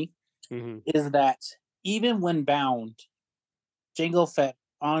clone army. Is that even when bound, Jango Fett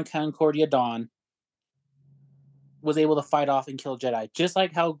on Concordia Dawn was able to fight off and kill Jedi, just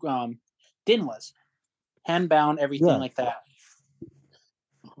like how Din was, hand bound, everything like that.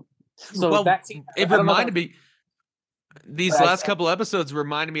 So it reminded me. These last couple episodes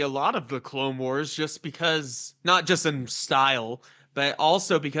reminded me a lot of the Clone Wars, just because, not just in style, but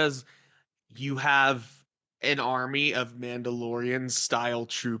also because you have an army of Mandalorian style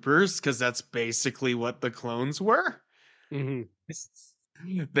troopers, because that's basically what the clones were.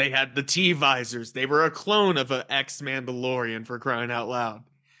 They had the T-visors. They were a clone of an ex-Mandalorian, for crying out loud.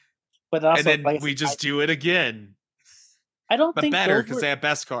 But also, and then we just do it again. I don't think better because they have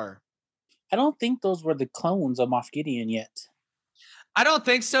Beskar. I don't think those were the clones of Moff Gideon yet. I don't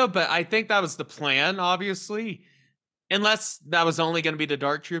think so, but I think that was the plan, obviously. Unless that was only going to be the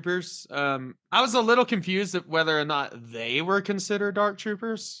Dark Troopers. I was a little confused at whether or not they were considered Dark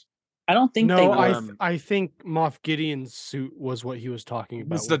Troopers. I don't think they were. I think Moff Gideon's suit was what he was talking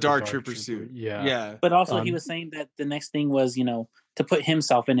about. It's the Dark Trooper suit. Yeah. But also he was saying that the next thing was, to put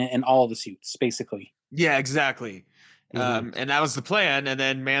himself in it in all the suits, basically. Yeah, exactly. And that was the plan. And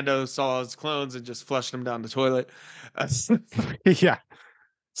then Mando saw his clones and just flushed them down the toilet. Yeah.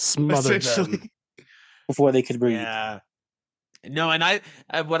 Smothered them. Before they could breathe. Yeah. No, and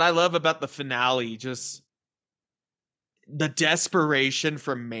what I love about the finale, just the desperation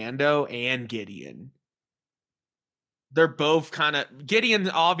from Mando and Gideon. They're both Gideon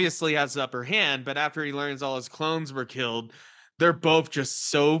obviously has the upper hand, but after he learns all his clones were killed, they're both just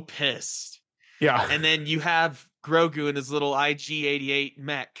so pissed. Yeah. And then you have Grogu in his little IG-88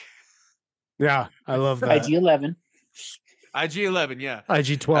 mech. Yeah, I love that. IG-11. IG-11, yeah.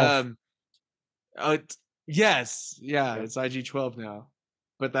 IG-12. Yes. Yeah, it's IG-12 now.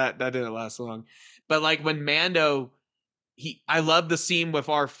 But that didn't last long. But like when Mando, I love the scene with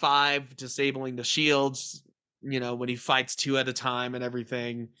R5 disabling the shields, when he fights two at a time and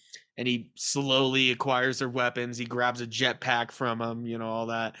everything, and he slowly acquires their weapons. He grabs a jetpack from them, all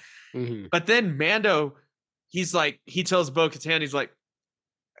that. But then Mando, he tells Bo-Katan, he's like,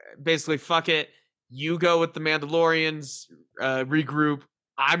 basically, fuck it. You go with the Mandalorians, regroup.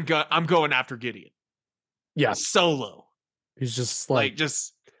 I'm going after Gideon. Yeah. Solo. He's just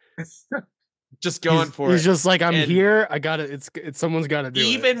just going for it. He's just like, I'm here. I got it. It's someone's got to do it.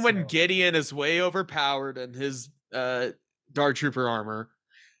 Even when Gideon is way overpowered in his Dark Trooper armor,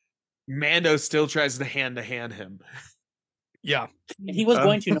 Mando still tries to hand him. Yeah. And he was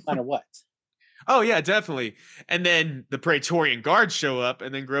going to no matter what. Oh, yeah, definitely. And then the Praetorian Guards show up,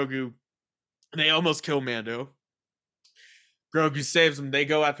 and then Grogu, they almost kill Mando. Grogu saves them. They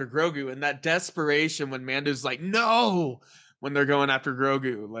go after Grogu, and that desperation when Mando's like, no, when they're going after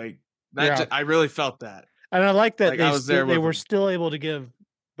Grogu, like that, I really felt that. And I like that they were still able to give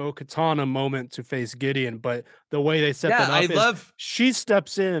Bo-Katan a moment to face Gideon, but the way they set that up she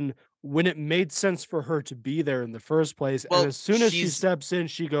steps in when it made sense for her to be there in the first place. And as soon as she steps in,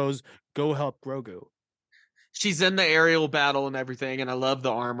 she goes, go help Grogu. She's in the aerial battle and everything, and I love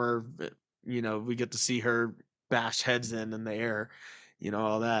the armor. We get to see her bash heads in the air,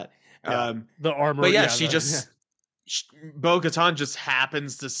 all that. Yeah, the armor. But Bo-Katan just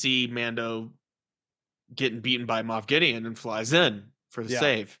happens to see Mando getting beaten by Moff Gideon and flies in for the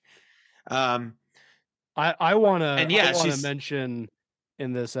save. I want to mention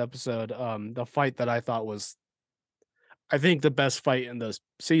in this episode the fight that I thought was, I think, the best fight in this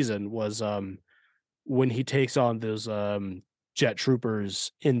season was when he takes on those jet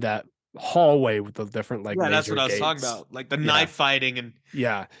troopers in that hallway with the different laser that's what gates. I was talking about, like the knife fighting, and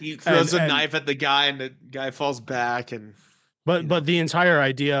he throws a knife at the guy and the guy falls back, and but the entire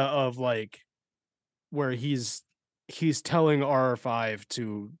idea of like where he's telling R5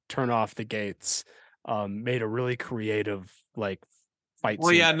 to turn off the gates made a really creative like fight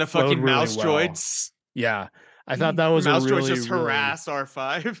scene. And the fucking mouse droids. Yeah, I thought that was mouse a really, droids just harass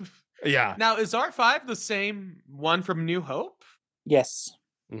R5. Yeah. Now, is R5 the same one from New Hope? Yes.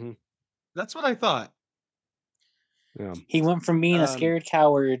 Mm-hmm. That's what I thought. Yeah. He went from being a scared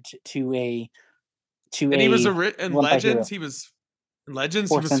coward to a. And he was in Legends. He was in Legends.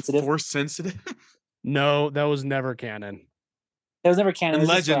 Force sensitive. No, that was never canon. It was never canon. In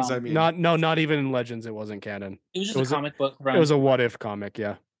Legends, I mean, not even in Legends. It wasn't canon. It was just a comic book run. It was a what if comic.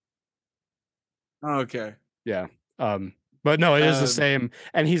 Yeah. Oh, okay. Yeah. But no, it is the same,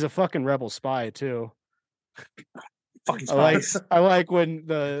 and he's a fucking rebel spy too. Fucking spies. I like when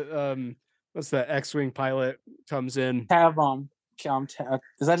the what's the X-wing pilot comes in. Tav,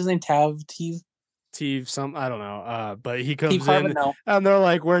 is that his name? Teve, some I don't know. But he comes Harvard, in, no. and they're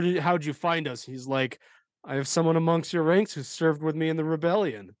like, how'd you find us? He's like, I have someone amongst your ranks who served with me in the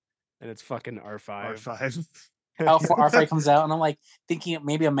rebellion, and it's fucking R5. R5 comes out, and I'm like thinking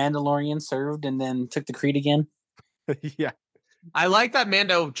maybe a Mandalorian served and then took the creed again. Yeah, I like that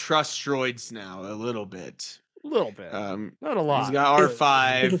Mando trusts droids now a little bit. Not a lot. He's got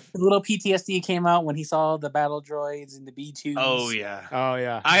R5. His little PTSD came out when he saw the battle droids and the B2s. Oh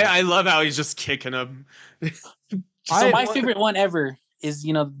yeah. I love how he's just kicking them. So my favorite one ever is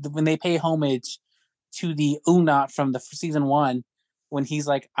when they pay homage to the Ugnaught from the season 1, when he's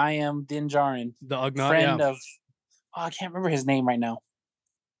like, I am Din Djarin, the Ugnaught, friend of I can't remember his name right now.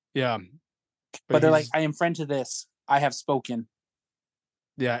 Yeah. But they're like, I am friend to this. I have spoken.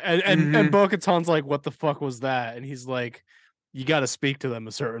 Yeah, and Bo-Katan's like, what the fuck was that? And he's like, you got to speak to them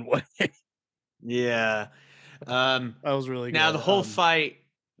a certain way. Yeah. That was really good. Now the whole fight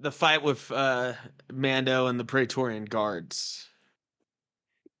with Mando and the Praetorian guards.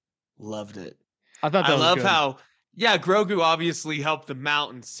 Loved it. I thought that was good. How Grogu obviously helped them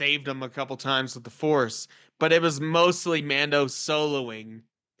out and saved them a couple times with the Force, but it was mostly Mando soloing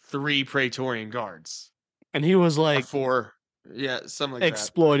 3 Praetorian guards. And he was like, something like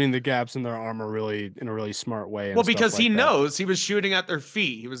exploiting the gaps in their armor in a really smart way. Well, because he knows he was shooting at their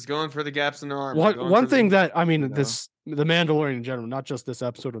feet. He was going for the gaps in their armor. One thing that the Mandalorian in general, not just this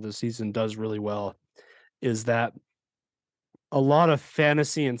episode of the season, does really well is that a lot of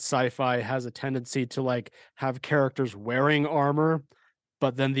fantasy and sci-fi has a tendency to like have characters wearing armor,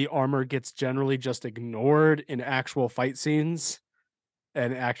 but then the armor gets generally just ignored in actual fight scenes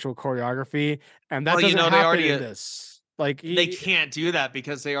and actual choreography, and that doesn't happen in this. Like they can't do that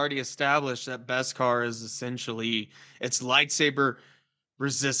because they already established that Beskar is essentially it's lightsaber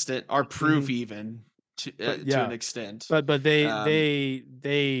resistant or proof even to an extent. But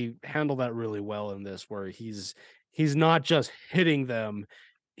they handle that really well in this, where he's not just hitting them,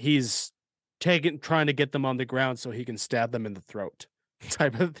 he's trying to get them on the ground so he can stab them in the throat,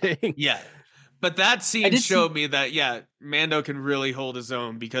 type of thing. Yeah. But that scene showed me that Mando can really hold his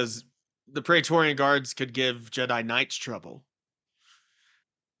own, because the Praetorian guards could give Jedi Knights trouble.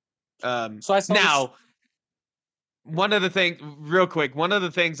 So I saw one of the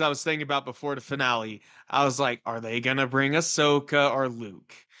things I was thinking about before the finale, I was like, are they gonna bring Ahsoka or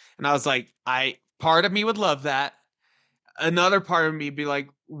Luke? And I was like, part of me would love that. Another part of me would be like,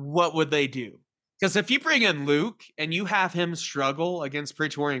 what would they do? Because if you bring in Luke and you have him struggle against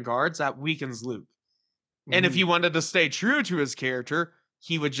Praetorian guards, that weakens Luke. Mm-hmm. And if you wanted to stay true to his character,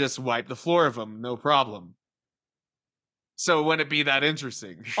 he would just wipe the floor of them, no problem. So wouldn't it be that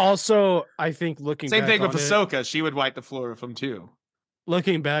interesting? Also, I think same thing with Ahsoka, she would wipe the floor of him too.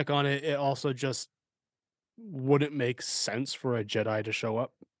 Looking back on it, it also just wouldn't make sense for a Jedi to show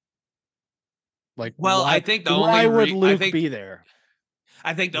up. Like, I think why would Luke be there?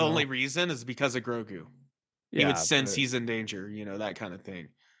 I think the only reason is because of Grogu. He would sense he's in danger, that kind of thing.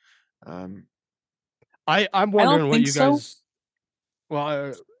 I'm wondering what you guys. So.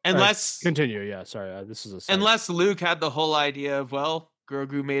 Well, unless continue, sorry, this is a unless Luke had the whole idea of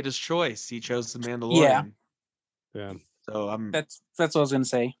Grogu made his choice. He chose the Mandalorian. Yeah. So that's what I was gonna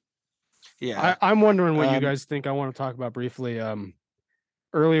say. Yeah, I'm wondering what you guys think. I want to talk about briefly.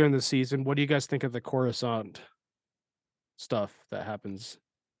 Earlier in the season, what do you guys think of the Coruscant stuff that happens?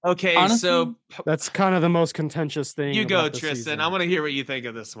 Okay, honestly, so that's kind of the most contentious thing. You go, Tristan. I want to hear what you think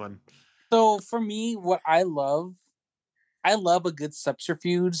of this one. So for me, what I love a good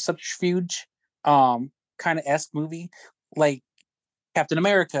subterfuge, kind of esque movie, like Captain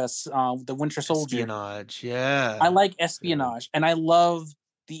America's, the Winter Soldier. Espionage, yeah. I like espionage, and I love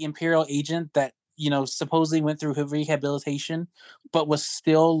the Imperial agent that supposedly went through rehabilitation, but was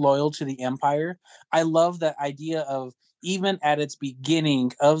still loyal to the Empire. I love that idea of, even at its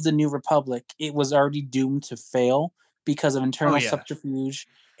beginning of the New Republic, it was already doomed to fail because of internal subterfuge,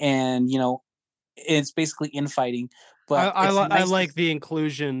 and it's basically infighting. But I like the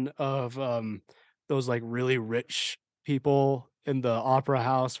inclusion of those like really rich people in the opera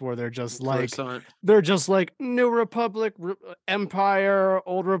house, where they're just like New Republic, Empire,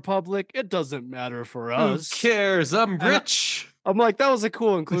 Old Republic. It doesn't matter for us. Who cares? I'm rich. I'm like, that was a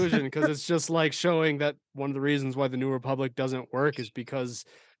cool inclusion, because it's just like showing that one of the reasons why the New Republic doesn't work is because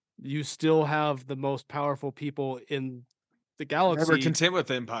you still have the most powerful people in the galaxy. Never content with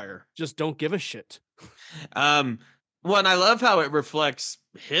the Empire. Just don't give a shit. Well, and I love how it reflects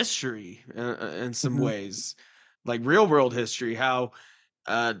history in some ways. like real world history, how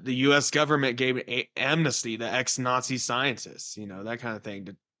the U.S. government gave amnesty to ex-Nazi scientists, that kind of thing,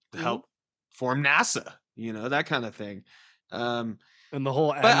 to help form NASA, that kind of thing. And the whole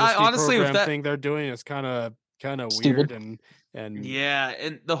but I amnesty honestly, program thing they're doing is kind of weird and yeah,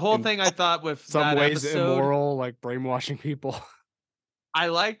 and the whole in thing I thought with some that ways episode, immoral, like brainwashing people. I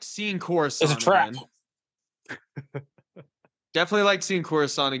liked seeing Coruscant It's a trap. again. Definitely liked seeing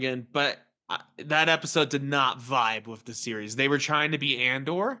Coruscant again, but that episode did not vibe with the series. They were trying to be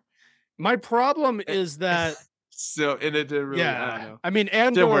Andor. My problem is that so, and it didn't really, I don't know. I mean, Didn't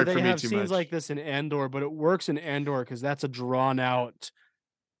Andor, work they for me have too scenes much. like this in Andor, but it works in Andor because that's a drawn out,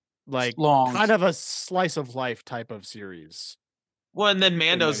 like Long, kind of a slice of life type of series. Well, and then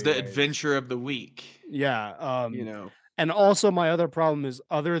Mando's the ways. adventure of the week. Yeah. You know. And also my other problem is,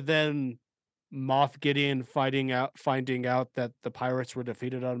 other than Moff Gideon finding out that the pirates were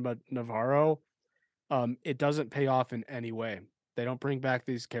defeated on Navarro, it doesn't pay off in any way. They don't bring back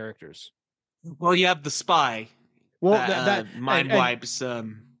these characters. Well, you have the spy. Well, that mind wipes.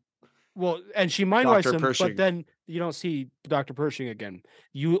 Well, and she mind wipes Dr. him, Pershing. but then you don't see Dr. Pershing again.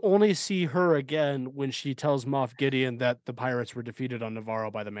 You only see her again when she tells Moff Gideon that the pirates were defeated on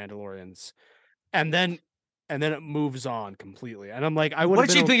Navarro by the Mandalorians, and then it moves on completely. And I'm like, what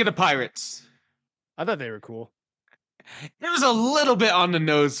did you think of the pirates? I thought they were cool. It was a little bit on the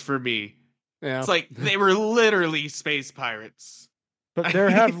nose for me. Yeah. It's like they were literally space pirates. But there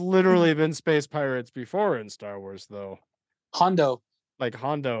have literally been space pirates before in Star Wars, though. Hondo. Like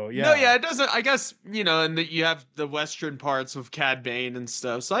Hondo, yeah. No, yeah, it doesn't. I guess, and you have the western parts with Cad Bane and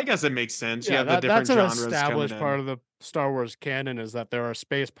stuff. So I guess it makes sense. You have the different that's an genres established coming part of the Star Wars canon, is that there are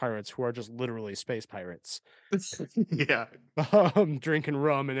space pirates who are just literally space pirates. Yeah. Drinking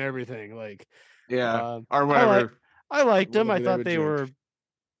rum and everything. Like, yeah, or whatever. I liked them. I Whatever thought they they would were,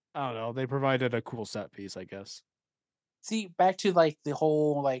 I don't know, they provided a cool set piece, I guess. See, back to like the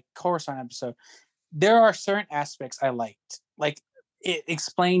whole like Coruscant episode, there are certain aspects I liked. Like, it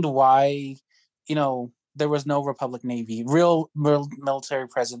explained why, there was no Republic Navy, real military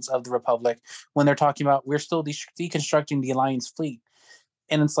presence of the Republic, when they're talking about we're still deconstructing the Alliance fleet.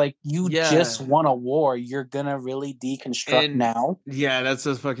 And it's like, you just won a war. You're going to really deconstruct now? Yeah, that's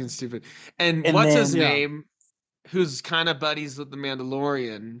so fucking stupid. And what's his name? Who's kind of buddies with the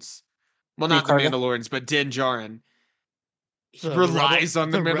Mandalorians. Well, not the Mandalorians, but Din Djarin. He relies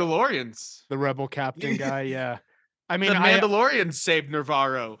on the Mandalorians. The rebel captain guy, yeah. I mean, the Mandalorians saved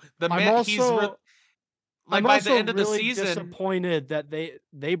Navarro. I'm also by the end of the season, disappointed that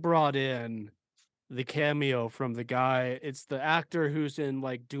they brought in the cameo from the guy. It's the actor who's in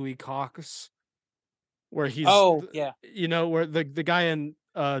like Dewey Cox, where he's where the guy in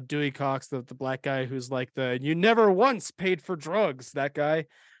Dewey Cox, the black guy who's like you never once paid for drugs, that guy.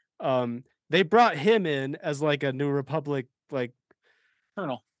 They brought him in as like a New Republic like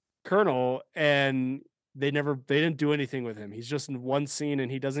colonel, and they didn't do anything with him. He's just in one scene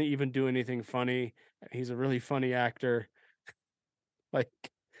and he doesn't even do anything funny. He's a really funny actor. Like,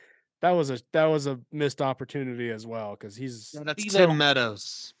 that was a missed opportunity as well, because that's Tim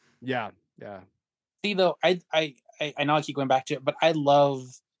Meadows. Yeah. See, though, I know I keep going back to it, but I love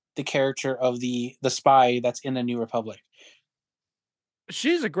the character of the spy that's in the New Republic.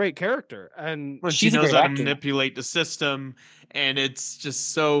 She's a great character, and she knows how to manipulate the system, and it's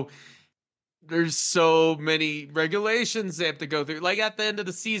just there's so many regulations they have to go through. Like at the end of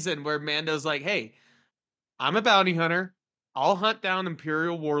the season, where Mando's like, "Hey, I'm a bounty hunter. I'll hunt down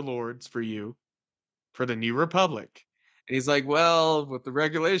Imperial warlords for you, for the New Republic." And he's like, "Well, with the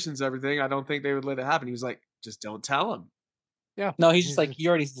regulations, everything, I don't think they would let it happen." He was like, "Just don't tell him." Yeah. No, he's just like, you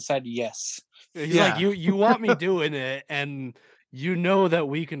already decided yes. He's like, you want me doing it, and you know that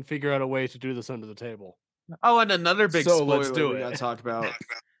we can figure out a way to do this under the table. Oh, and another big spoiler let's do we it. gotta talk about.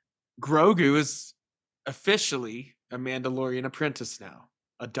 Grogu is officially a Mandalorian apprentice now,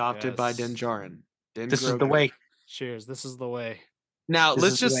 adopted by Din Djarin. This is the way. Cheers. This is the way. Now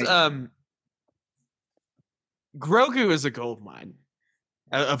let's just Grogu is a goldmine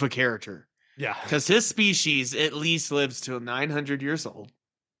of a character. Yeah, because his species at least lives till 900 years old.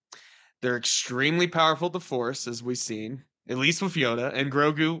 They're extremely powerful with the Force, as we've seen, at least with Yoda and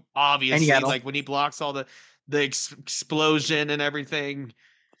Grogu. Obviously, like when he blocks all the explosion and everything.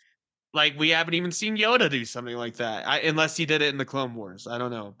 Like, we haven't even seen Yoda do something like that, unless he did it in the Clone Wars. I don't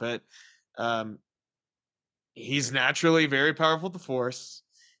know, but he's naturally very powerful with the Force,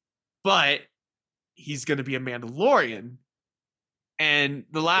 but he's going to be a Mandalorian. And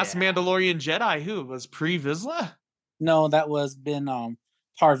the last Mandalorian Jedi, who was Pre Vizsla? No, that was been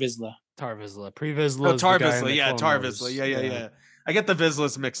Tar Vizsla. Tar Vizsla. Pre Vizsla. Oh, Tar Vizsla. Yeah, Tar Vizsla. Yeah. I get the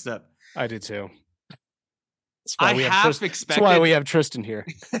Vizslas mixed up. I do too. I half expected. That's why we have Tristan here.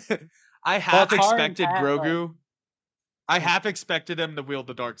 I half expected Grogu. I half expected him to wield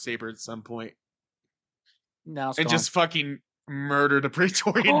the Darksaber at some point. Now and just fucking murder the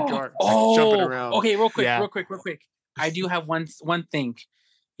Praetorian Guard jumping around. Okay, real quick. I do have one thing.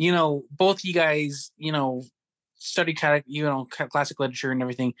 Both you guys, study classic literature and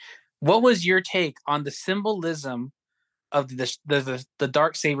everything. What was your take on the symbolism of the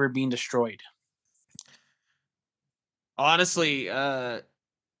Darksaber being destroyed? Honestly, well,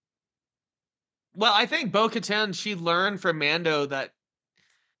 I think Bo-Katan, she learned from Mando that,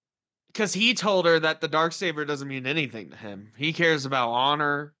 because he told her that the Darksaber doesn't mean anything to him. He cares about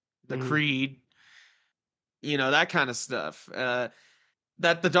honor, the creed, that kind of stuff. That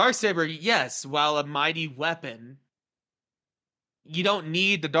the Darksaber, yes, while a mighty weapon, you don't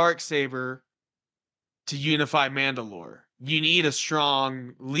need the Darksaber to unify Mandalore. You need a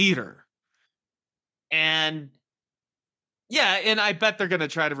strong leader. And yeah, and I bet they're going to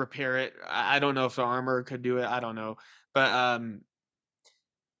try to repair it. I don't know if the armor could do it. I don't know. But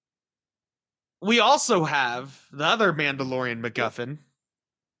we also have the other Mandalorian MacGuffin,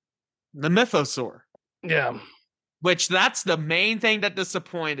 the Mythosaur. Yeah. Which that's the main thing that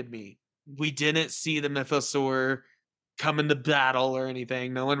disappointed me. We didn't see the Mythosaur come into battle or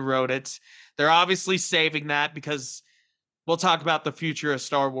anything. No one wrote it. They're obviously saving that because we'll talk about the future of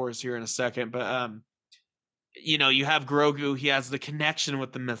Star Wars here in a second. But you have Grogu. He has the connection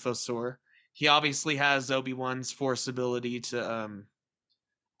with the Mythosaur. He obviously has Obi-Wan's Force ability to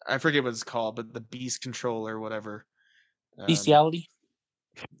I forget what it's called, but the Beast Control or whatever. Bestiality?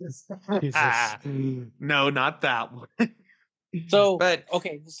 No, not that one. So, but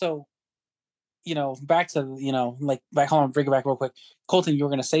okay, so back to back home. Bring it back real quick. Colton, you were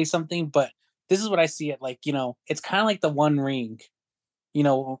gonna say something, but this is what I see it like. It's kind of like the One Ring.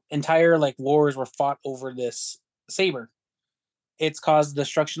 Entire wars were fought over this saber. It's caused the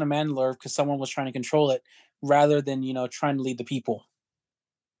destruction of Mandalore because someone was trying to control it rather than trying to lead the people.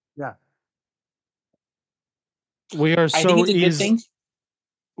 Yeah, we are so I think it's a good thing.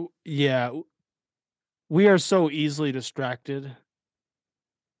 Yeah, we are so easily distracted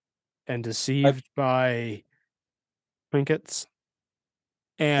and deceived by trinkets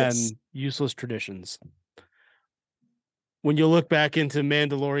and useless traditions. When you look back into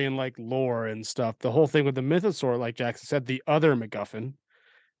Mandalorian lore and stuff, the whole thing with the Mythosaur, like Jackson said, the other MacGuffin,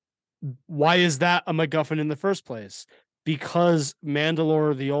 why is that a MacGuffin in the first place? Because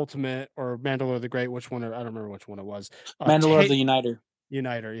Mandalore the Ultimate or Mandalore the Great, which one? I don't remember which one it was. Mandalore the Uniter.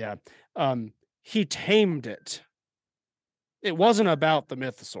 Yeah. He tamed it. It wasn't about the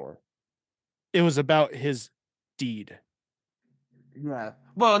Mythosaur. It was about his deed. Yeah.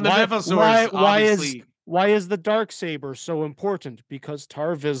 Well, and the Mythosaur is obviously... Why is the Darksaber so important? Because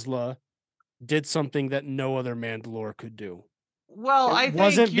Tar Vizsla did something that no other Mandalore could do. Well, it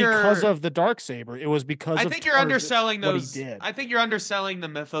wasn't because of the Darksaber. It was because I think you're underselling those. I think you're underselling the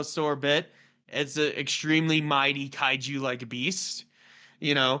Mythosaur bit. It's an extremely mighty kaiju-like beast,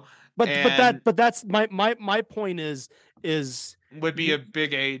 But that's my point is would be a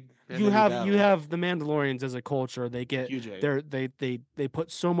big aid. You have the Mandalorians as a culture. They get they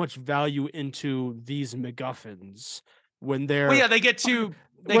put so much value into these MacGuffins when they're they get too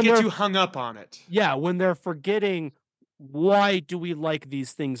hung up on it. Yeah, when they're forgetting, why do we like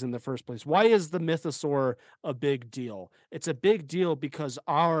these things in the first place? Why is the Mythosaur a big deal? It's a big deal because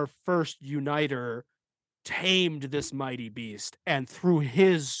our first uniter tamed this mighty beast, and through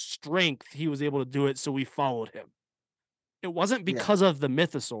his strength, he was able to do it, so we followed him. It wasn't because of the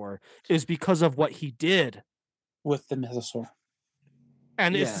Mythosaur. It was because of what he did with the Mythosaur.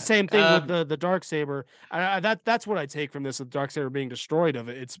 And it's the same thing with the Darksaber. That's what I take from this, the Darksaber being destroyed of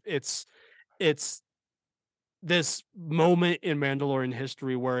it. It's this moment in Mandalorian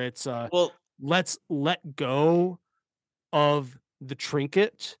history where it's let's let go of the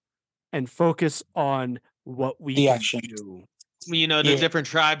trinket and focus on what we can do. The different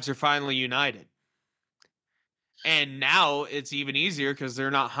tribes are finally united. And now it's even easier because they're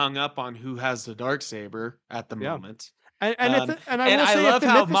not hung up on who has the Darksaber at the moment. And I love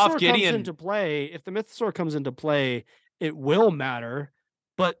how Moff Gideon comes into play. If the Mythosaur comes into play, it will matter,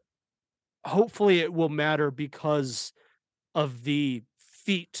 but hopefully it will matter because of the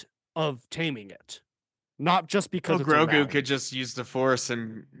feat of taming it, not just because Grogu could just use the Force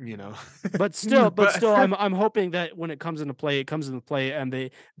and But still, I'm hoping that when it comes into play,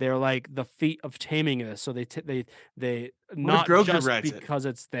 and they're like the feat of taming this, so they not just because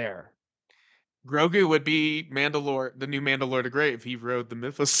it's there. Grogu would be the new Mandalore the Great if he rode the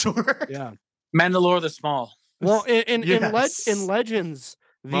Mythosaur. Yeah, Mandalore the Small. Well, in Legends,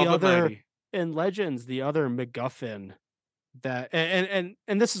 the in Legends, the other MacGuffin that and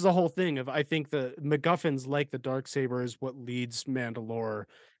this is the whole thing of, I think the MacGuffins like the Darksaber is what leads Mandalore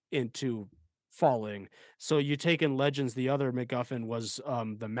into falling. So you take in Legends, the other MacGuffin was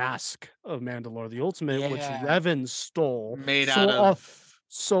the mask of Mandalore, the ultimate, which Yeah. Revan stole. Made out of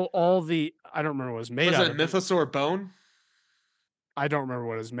All the, I don't remember what it was made out it of. Mythosaur bone? I don't remember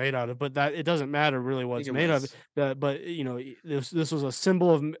what it's made out of, but that it doesn't matter really what it's made of. But this was a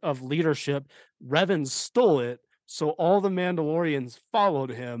symbol of leadership. Revan stole it, so all the Mandalorians followed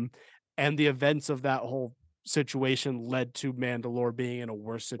him, and the events of that whole situation led to Mandalore being in a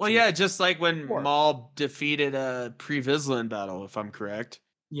worse situation. Well, yeah, just like when Maul defeated a Pre-Vizsla battle, if I'm correct.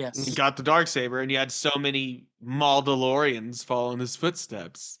 Yes. He got the Darksaber, and he had so many Mandalorians follow in his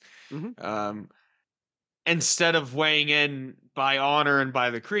footsteps. Mm-hmm. Instead of weighing in by honor and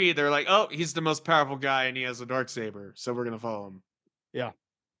by the creed, they're like, oh, he's the most powerful guy and he has a Darksaber, so we're going to follow him. Yeah.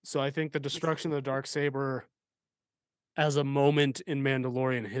 So I think the destruction of the Darksaber as a moment in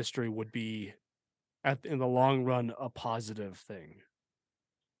Mandalorian history would be, in the long run, a positive thing.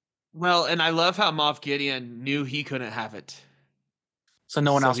 Well, and I love how Moff Gideon knew he couldn't have it. So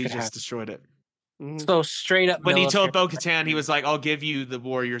no one else could have it. He just destroyed it. Mm-hmm. So straight up, when he told Bo-Katan, he was like, I'll give you the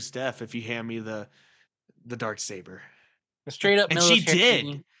warrior's death if you hand me the Darksaber. Straight up, and she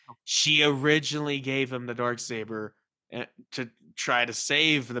did. She originally gave him the Darksaber to try to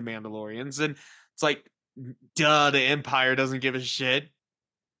save the Mandalorians, and it's like, duh, the Empire doesn't give a shit.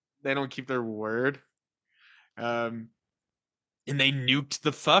 They don't keep their word. And they nuked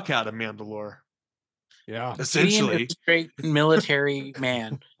the fuck out of Mandalore. Yeah, essentially, a straight military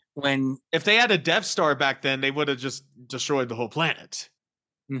man. When if they had a Death Star back then, they would have just destroyed the whole planet.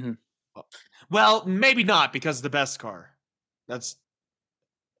 Mm-hmm. Well, maybe not, because of the Beskar. That's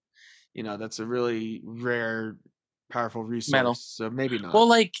a really rare, powerful resource. Metal. So maybe not. Well,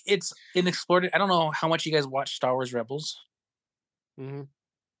 like, it's inexplored. I don't know how much you guys watch Star Wars Rebels. Mm-hmm.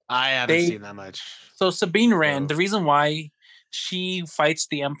 I haven't seen that much. So Sabine Wren, the reason why she fights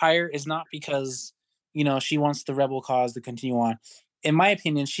the Empire is not because, she wants the rebel cause to continue on. In my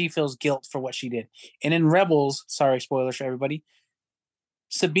opinion, she feels guilt for what she did. And in Rebels, sorry, spoilers for everybody,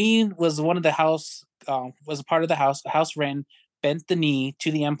 Sabine was one of the house, was a part of the house. House Wren bent the knee to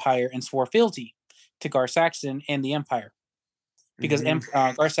the Empire and swore fealty to Gar Saxon and the Empire, because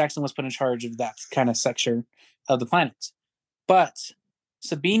Gar Saxon was put in charge of that kind of section of the planet. But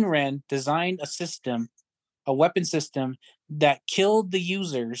Sabine Wren designed a weapon system that killed the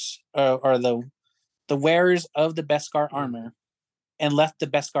users or the wearers of the Beskar armor and left the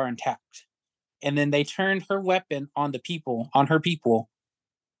Beskar intact. And then they turned her weapon on her people.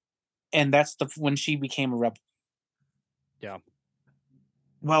 And that's when she became a rebel. Yeah.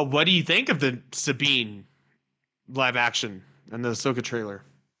 Well, what do you think of the Sabine live action and the Ahsoka trailer?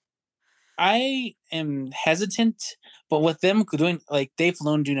 I am hesitant, but with them doing, like, Dave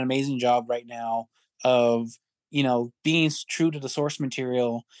Filoni doing an amazing job right now of, being true to the source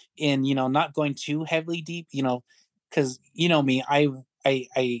material and, not going too heavily deep, because, me, I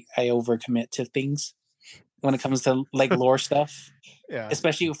overcommit to things when it comes to, like, lore stuff. Yeah.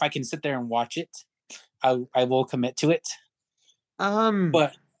 Especially if I can sit there and watch it, I will commit to it.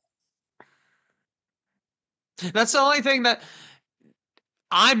 But that's the only thing that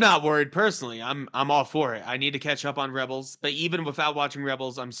I'm not worried personally. I'm all for it. I need to catch up on Rebels, but even without watching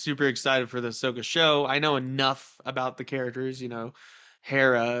Rebels, I'm super excited for the Ahsoka show. I know enough about the characters,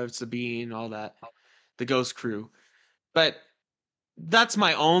 Hera, Sabine, all that, the Ghost Crew. But that's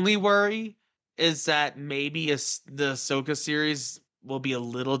my only worry, is that maybe the Ahsoka series will be a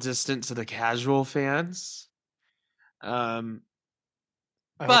little distant to the casual fans. But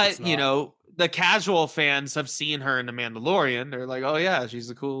the casual fans have seen her in The Mandalorian. They're like, oh yeah, she's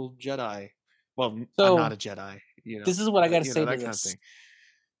a cool Jedi. Well, I'm not a Jedi. This is what I got to say to this.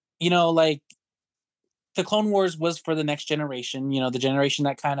 Like, the Clone Wars was for the next generation, the generation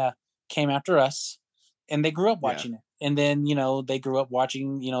that kind of came after us, and they grew up watching it. And then, they grew up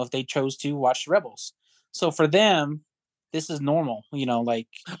watching, if they chose to, watch Rebels. So for them, this is normal, like.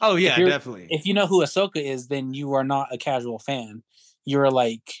 Oh yeah, definitely. If you know who Ahsoka is, then you are not a casual fan. You're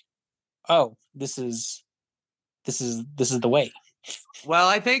like, oh, this is the way. Well,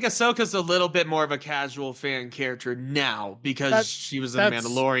 I think Ahsoka's a little bit more of a casual fan character now, because she was in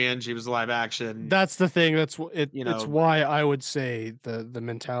Mandalorian, she was live action. That's the thing. It's why I would say the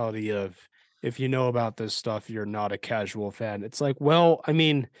mentality of, if you know about this stuff, you're not a casual fan. It's like, well, I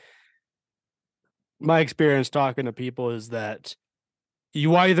mean, my experience talking to people is that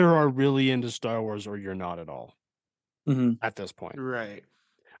you either are really into Star Wars or you're not at all. Mm-hmm. At this point. Right.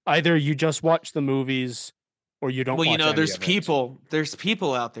 Either you just watch the movies or you don't Well, watch any there's of it. there's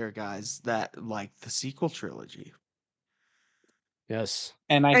people out there, guys, that like the sequel trilogy. Yes.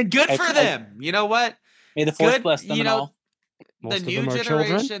 And good for them. You know what? May the force Good, bless them and all. the Most of new them are children.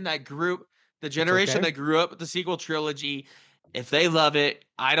 generation the generation okay. that grew up with the sequel trilogy, if they love it,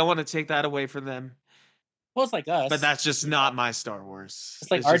 I don't want to take that away from them. Well, it's like us. But that's just not my Star Wars.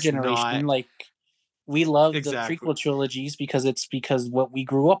 It's like our just generation. not- Like we love Exactly. the prequel trilogies because what we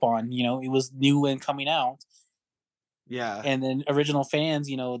grew up on. It was new and coming out. Yeah. And then original fans,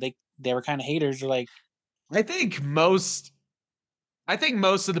 they were kind of haters. They're like, I think most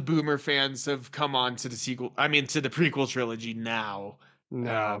of the boomer fans have come on to the to the prequel trilogy now.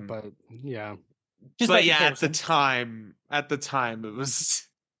 No, but yeah. But yeah, at the time it was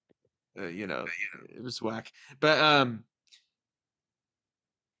it was whack. But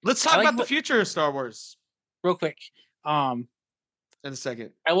let's talk about the future of Star Wars real quick. In a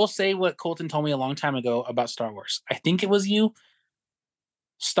second. I will say what Colton told me a long time ago about Star Wars. I think it was you.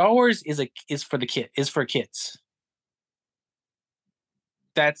 Star Wars is for kids.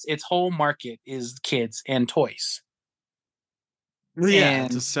 That's its whole market is kids and toys. Yeah,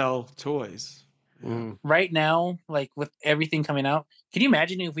 to sell toys. Right now, like with everything coming out, can you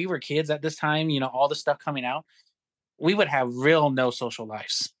imagine if we were kids at this time, all the stuff coming out, we would have no social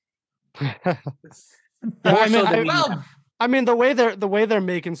lives. I mean, the way they're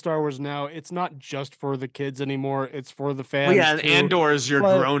making Star Wars now, it's not just for the kids anymore; it's for the fans. Well, yeah, too. Andor is your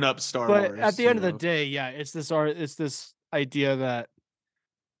grown-up Star Wars. But at the end of the day, yeah, it's this idea that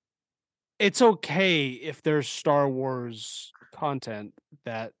it's okay if there's Star Wars content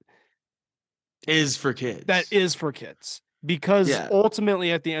that is for kids. Because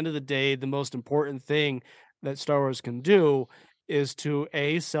ultimately, at the end of the day, the most important thing that Star Wars can do is to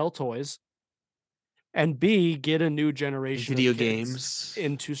A, sell toys, and B, get a new generation video of kids games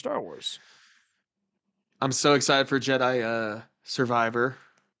into Star Wars. I'm so excited for Jedi Survivor.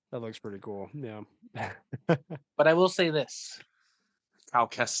 That looks pretty cool. Yeah. But I will say this. Cal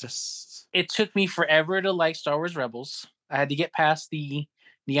Kestis. It took me forever to like Star Wars Rebels. I had to get past the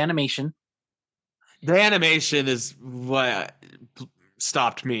animation. The animation is what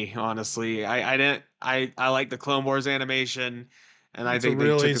stopped me, honestly. I like the Clone Wars animation, and I think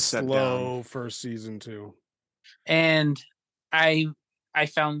really they took a step slow down. first season too. And I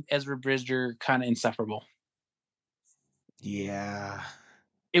found Ezra Bridger kind of insufferable. Yeah.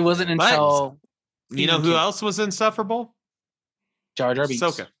 It wasn't until you know who else was insufferable? Jar Jar Binks.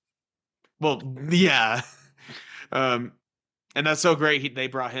 Ahsoka. Well, yeah. And that's so great. They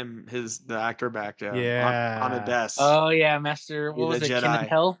brought the actor back on a desk. Oh yeah, Master. What was it? Jedi.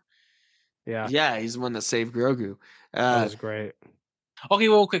 Hell. Yeah, he's the one that saved Grogu. That was great. Okay,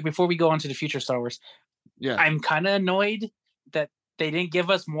 real quick before we go on to the future Star Wars. Yeah, I'm kind of annoyed that they didn't give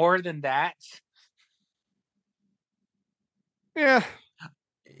us more than that. Yeah,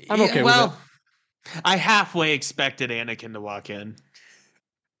 I'm okay with it. I halfway expected Anakin to walk in.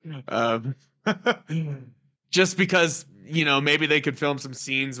 Just because, maybe they could film some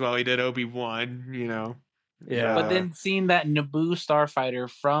scenes while he did Obi-Wan, Yeah. But then seeing that Naboo starfighter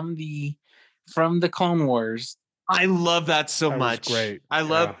from the Clone Wars. I love that so much. Great. I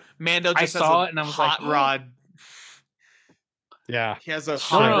love Mando just saw it and I was hot rod. Yeah. He has a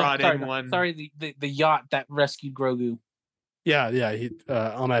hot rod in one. Sorry, the yacht that rescued Grogu. Yeah. He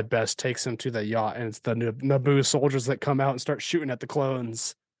Ahmed Best takes him to the yacht, and it's the Naboo soldiers that come out and start shooting at the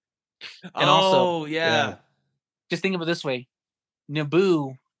clones. And also, yeah. Just think of it this way: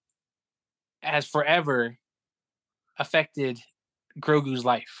 Naboo has forever affected Grogu's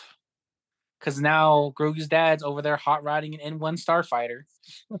life, because now Grogu's dad's over there hot rodding an N1 starfighter.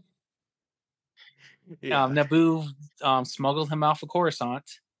 Naboo smuggled him off of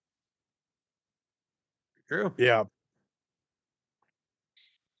Coruscant. True. Yeah.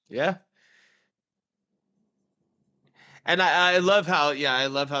 Yeah. And I love how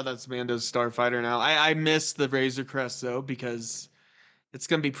that's Mando's starfighter now. I miss the Razor Crest though, because it's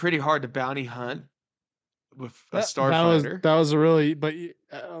gonna be pretty hard to bounty hunt with a starfighter. That was a really, but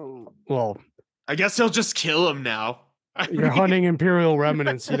well, I guess they'll just kill him now. You're hunting Imperial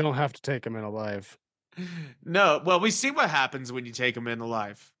remnants. You don't have to take them in alive. No, well, we see what happens when you take them in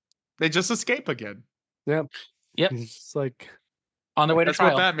alive. They just escape again. Yep. It's like on the way to trial.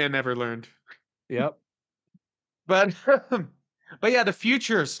 That's what Batman never learned. Yep. But yeah, the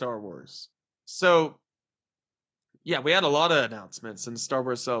future of Star Wars. So yeah, we had a lot of announcements in Star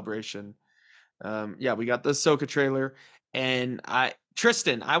Wars Celebration. Yeah, we got the Ahsoka trailer, and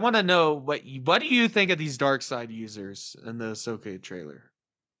Tristan, I want to know what do you think of these dark side users in the Ahsoka trailer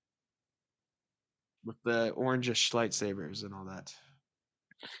with the orangish lightsabers and all that?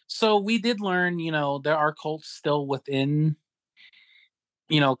 So we did learn, there are cults still within,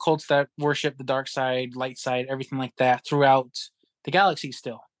 cults that worship the dark side, light side, everything like that throughout the galaxy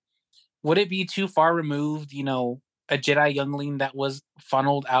still. Would it be too far removed, a Jedi youngling that was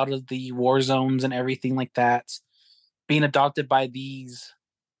funneled out of the war zones and everything like that, being adopted by these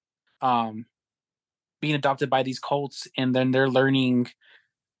um cults, and then they're learning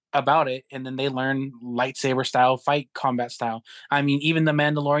about it, and then they learn lightsaber style fight combat style. I mean, even the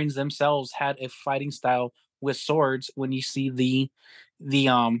Mandalorians themselves had a fighting style with swords. When you see the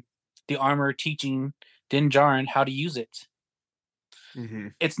armor teaching Din Djarin how to use it,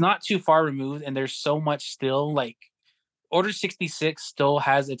 it's not too far removed, and there's so much still. Like Order 66 still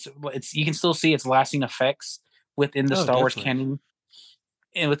has its you can still see its lasting effects within the Star Wars canon,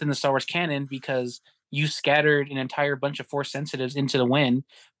 and within the Star Wars canon, because you scattered an entire bunch of Force sensitives into the wind,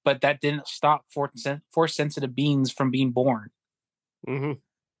 but that didn't stop Force sensitive beings from being born. Yeah.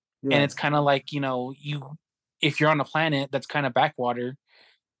 And it's kind of like, if you're on a planet that's kind of backwater,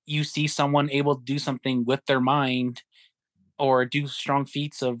 you see someone able to do something with their mind or do strong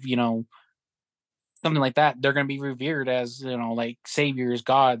feats of, something like that, they're going to be revered as, like saviors,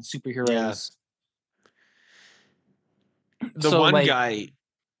 gods, superheroes. The one guy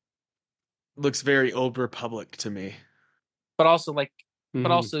looks very Old Republic to me. But also,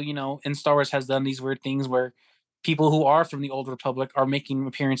 in Star Wars has done these weird things where people who are from the Old Republic are making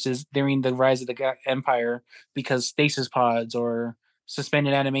appearances during the rise of the Empire because stasis pods or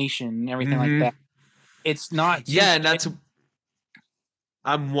suspended animation and everything like that. It's not. And that's.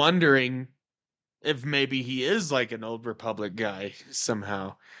 I'm wondering if maybe he is like an Old Republic guy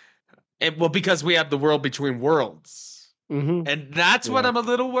somehow. Because we have the world between worlds. And that's what I'm a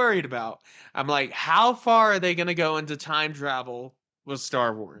little worried about. I'm like, how far are they going to go into time travel with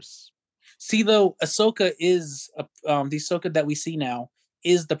Star Wars? See, though, Ahsoka is the Ahsoka that we see now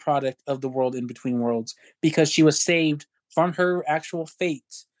is the product of the world in between worlds, because she was saved from her actual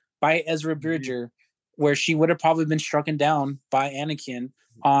fate by Ezra Bridger, where she would have probably been struck down by Anakin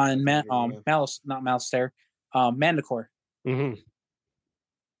on Mandalore.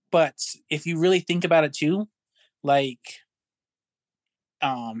 But if you really think about it too, like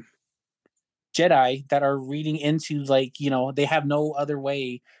Jedi that are reading into, like, they have no other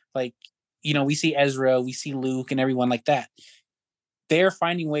way, like, we see Ezra, we see Luke and everyone like that. They're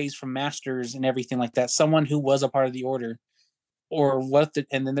finding ways from masters and everything like that. Someone who was a part of the Order,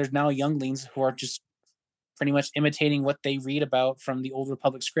 and then there's now younglings who are just pretty much imitating what they read about from the Old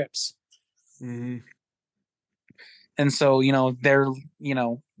Republic scripts. And so, we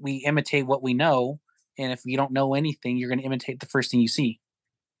imitate what we know, and if you don't know anything, you're going to imitate the first thing you see.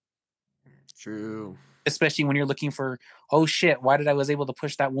 True. Especially when you're looking for, oh shit, why did I was able to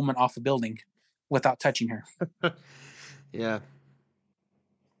push that woman off a building without touching her? Yeah.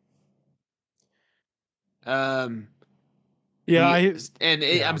 I'm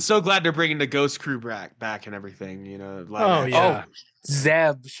so glad they're bringing the Ghost Crew back and everything.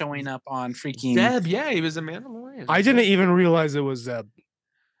 Zeb showing up on freaking Zeb. Yeah, he was a Mandalorian. I didn't even realize it was Zeb.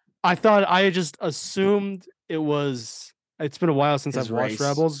 I just assumed it was. It's been a while since I've watched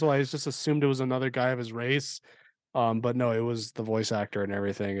Rebels, so I just assumed it was another guy of his race. But no, it was the voice actor and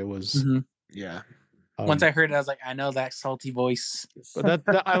everything. It was once I heard it, I was like, I know that salty voice. But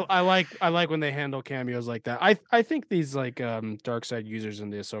I like when they handle cameos like that. I think these dark side users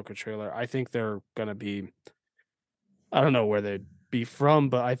in the Ahsoka trailer, I think they're gonna be, I don't know where they'd be from,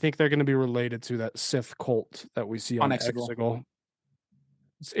 but I think they're gonna be related to that Sith cult that we see on Exegol.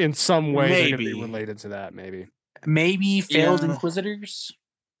 In some way, they're gonna be related to that, Maybe failed Inquisitors.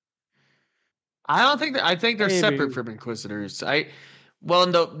 I don't think that. I think they're separate from Inquisitors. The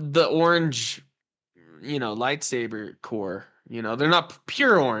orange, lightsaber core. They're not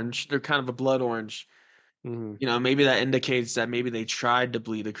pure orange. They're kind of a blood orange. Maybe that indicates that maybe they tried to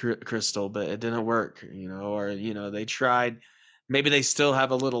bleed a crystal, but it didn't work. Or they tried. Maybe they still have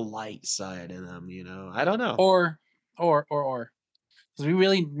a little light side in them. I don't know. Or. Because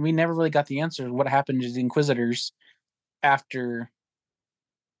we never really got the answer. What happened to the Inquisitors after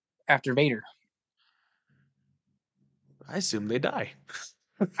Vader? I assume they die.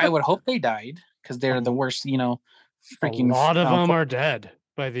 I would hope they died, because they're the worst. Freaking. A lot of them are dead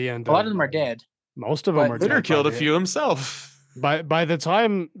by the end. A lot of them are dead. Most of them are dead. Vader killed a few himself. By the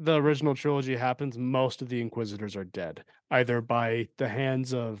time the original trilogy happens, most of the Inquisitors are dead, either by the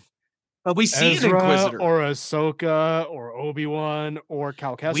hands of. But we see an Inquisitor, or Ahsoka, or Obi-Wan, or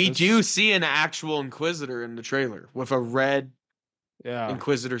Cal Kestis. We do see an actual Inquisitor in the trailer with a red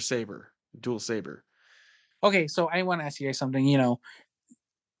Inquisitor saber, dual saber. Okay, so I want to ask you guys something.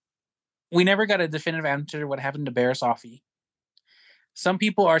 We never got a definitive answer what happened to Barriss Offee. some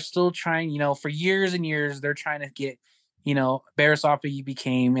people are still trying, for years and years, they're trying to get, Barrisophie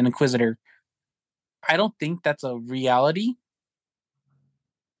became an Inquisitor. I don't think that's a reality.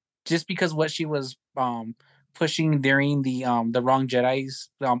 Just because what she was pushing during the Wrong Jedi's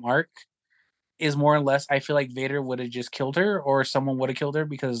arc is more or less, I feel like Vader would have just killed her, or someone would have killed her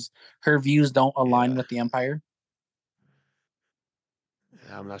because her views don't align with the Empire.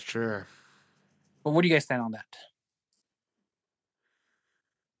 I'm not sure. But where do you guys stand on that?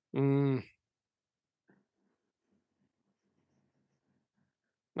 I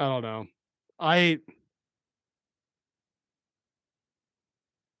don't know. I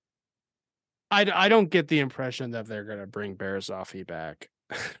don't get the impression that they're gonna bring Barrisophie back.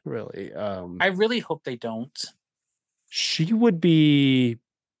 Really. I really hope they don't. She would be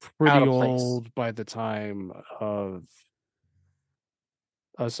pretty old place by the time of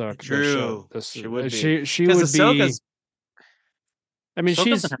Ahsoka. True. She would be. She would Ahsoka's, be. I mean,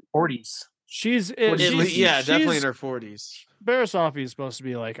 she's in her 40s. She's definitely in her 40s. Barrisophie is supposed to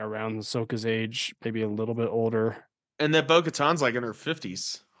be like around Ahsoka's age, maybe a little bit older. And then Bo-Katan's like in her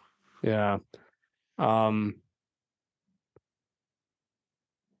 50s. Yeah.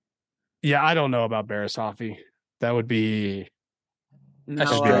 Yeah, I don't know about Barrisophie. That would be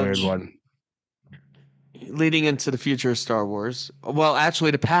a weird one. Leading into the future of Star Wars. Well,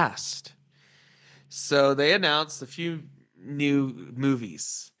 actually the past. So they announced a few new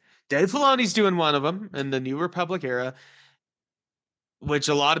movies. Dave Filoni's doing one of them in the New Republic era, which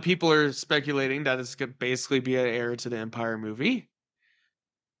a lot of people are speculating that it's going to basically be an heir to the Empire movie,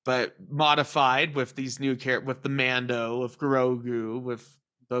 but modified with these new characters, with the Mando, with Grogu, with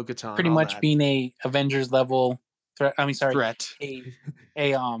Bo-Katan. Pretty much being a Avengers level threat. I mean, sorry, threat.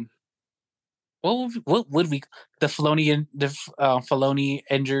 What would we the Filoni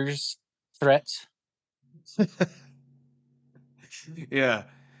Avengers threat? Yeah.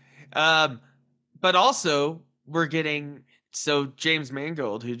 But also we're getting, so James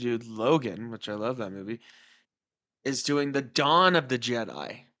Mangold, who did Logan, which I love that movie, is doing the Dawn of the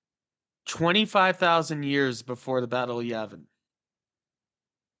Jedi, 25,000 years before the Battle of Yavin,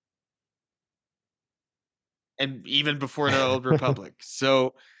 and even before the Old Republic.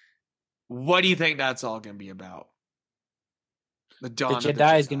 So, what do you think that's all going to be about? The Dawn of the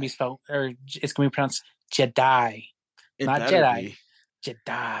Jedi is going to be spelled, or it's going to be pronounced Jedi, not Jedi.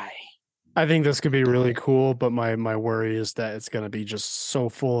 Jedi. I think this could be really cool, but my worry is that it's going to be just so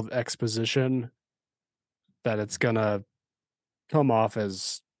full of exposition that it's going to come off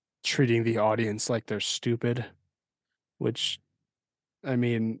as treating the audience like they're stupid, which, I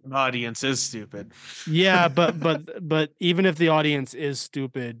mean, the audience is stupid. Yeah, but even if the audience is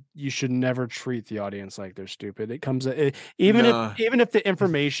stupid, you should never treat the audience like they're stupid. It comes even if the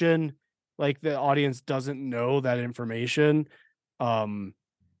information, like, the audience doesn't know that information,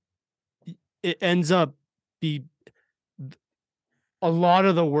 it ends up be a lot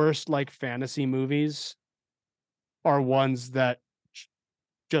of the worst, like, fantasy movies are ones that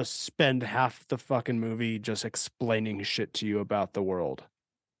just spend half the fucking movie just explaining shit to you about the world.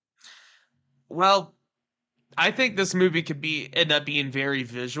 Well, I think this movie could end up being very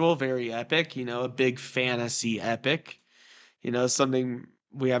visual, very epic, a big fantasy epic, something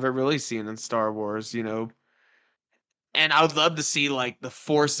we haven't really seen in Star Wars, and I would love to see, like, the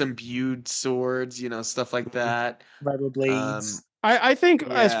force imbued swords, stuff like that. Vibro blades. I think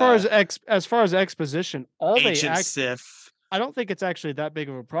as far as exposition, Sith. I don't think it's actually that big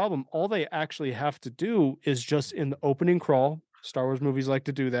of a problem. All they actually have to do is just in the opening crawl. Star Wars movies like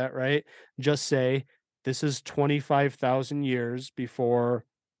to do that, right? Just say, this is 25,000 years before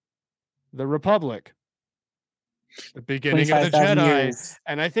the Republic, the beginning of the Jedi. Years.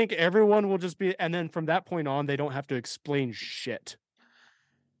 And I think everyone will just be, and then from that point on, they don't have to explain shit.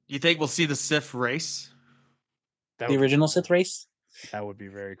 You think we'll see the Sith race? The original Sith race? That would be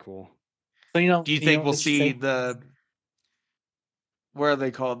very cool. So, do you think we'll see what are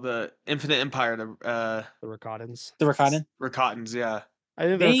they called? The Infinite Empire, the Rakatans. The Rakatans, yeah. I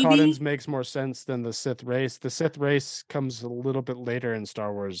think the Rakatans makes more sense than the Sith race. The Sith race comes a little bit later in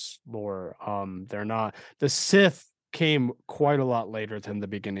Star Wars lore. They're not. The Sith came quite a lot later than the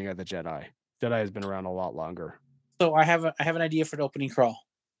beginning of the Jedi. Jedi has been around a lot longer. So I have an idea for the opening crawl.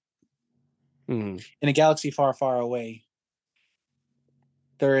 In a galaxy far, far away,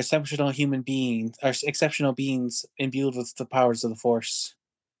 there are exceptional beings imbued with the powers of the Force.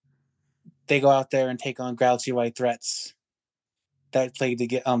 They go out there and take on galaxy-wide threats that plague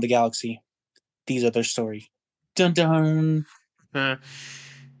the galaxy. These are their story. Dun dun. Let's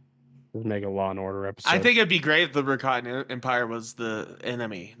make a Law and Order episode. I think it'd be great if the Rakatan Empire was the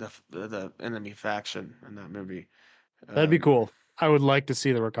enemy, the enemy faction in that movie. That'd be cool. I would like to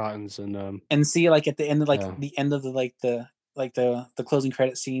see the Rakatans and see like at the end of Yeah. the end of the closing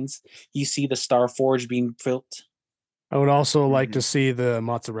credit scenes, you see the Star Forge being built. I would also like to see the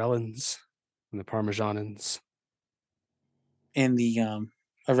mozzarellans and the parmesanans. And the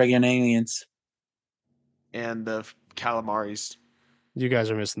Oregano aliens. And the calamaris. You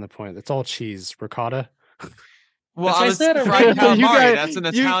guys are missing the point. It's all cheese. Ricotta. Well, That's I what I was said, fried oregano. calamari. That's an I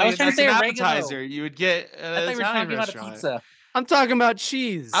was Italian. trying to That's say an oregano. appetizer. You would get I thought you were Italian talking about a restaurant. pizza. I'm talking about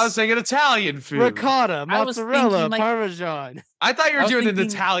cheese. I was thinking Italian food. Ricotta, I was mozzarella, thinking, like- Parmesan. I thought you I were was doing an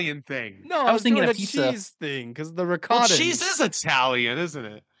thinking- Italian thing. No, I was thinking doing a a pizza. cheese thing because the Well, ricotta. cheese is Italian, isn't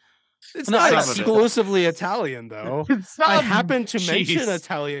it? It's No, not some of it. exclusively Italian though. I Some happen to mention cheese.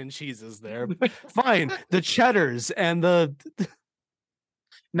 Italian cheeses there. Fine, the cheddars and the.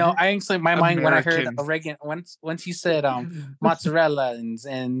 No, I actually my mind when I heard American. oregano once you said mozzarella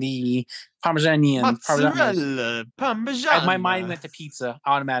and the parmesan. Mozzarella, Parmesan. My mind went to pizza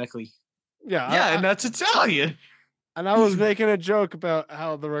automatically. Yeah, Yeah, and that's Italian. and I was making a joke about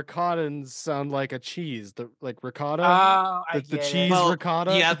how the ricottans sound like a cheese, like ricotta, Oh, the cheese Well,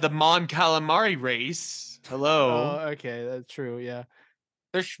 ricotta. Yeah, the Mon Calamari race. Hello. Oh, okay, that's true. Yeah,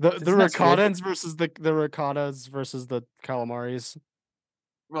 The the ricottans versus the ricottas versus the calamaris.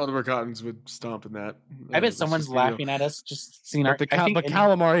 Well, the Ricottans would stomp in that. I bet Let's someone's just be real. laughing at us just seeing our. But I think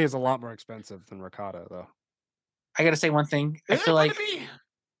calamari is a lot more expensive than ricotta, though. I gotta say one thing. I Is it feel like gonna be?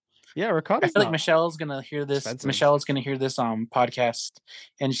 Yeah, ricotta. I feel like Michelle's gonna hear this. expensive. Michelle's gonna hear this podcast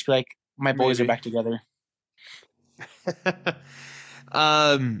and just be like, "My boys are Maybe. back together."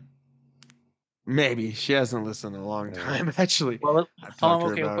 Maybe she hasn't listened in a long Yeah. time. Actually, Well, I've talked to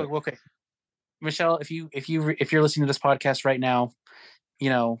her okay, about it. okay. Michelle, if you're listening to this podcast right now,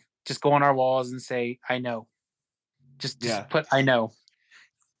 just go on our walls and say, "I know." Just Yeah. put "I know."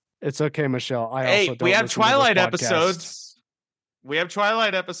 It's okay, Michelle. I Hey, also don't we have listen to this Twilight podcast. episodes. We have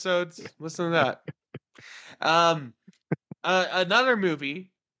Twilight episodes. Listen to that. Another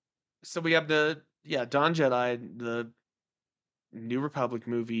movie. So we have Dawn Jedi, the New Republic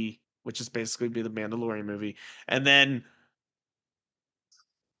movie, which is basically be the Mandalorian movie, and then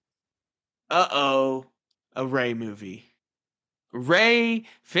a Rey movie. Rey,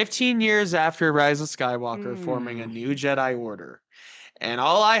 15 years after Rise of Skywalker, forming a new Jedi Order. And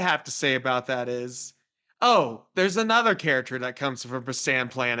all I have to say about that is, there's another character that comes from a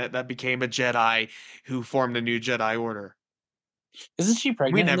sand planet that became a Jedi who formed a new Jedi Order. Isn't she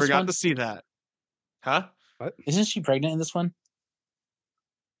pregnant? We in never this got one? to see that. Huh? What? Isn't she pregnant in this one?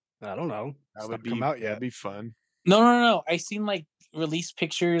 I don't know. That It's would not be come out that'd yet. be fun. No. I seen like release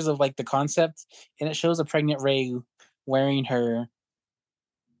pictures of like the concept, and it shows a pregnant Rey wearing her.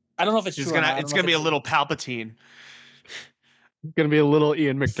 I don't know if it's true. It's gonna be a little Palpatine. It's gonna be a little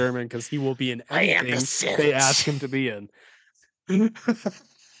Ian McDermott because he will be in I am the anything they ask him to be in.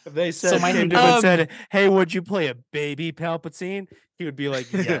 If they So came to him and said, "Hey, would you play a baby Palpatine?" He would be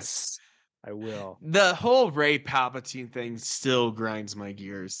like, "Yes, I will." The whole Rey Palpatine thing still grinds my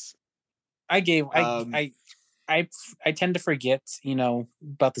gears. I tend to forget,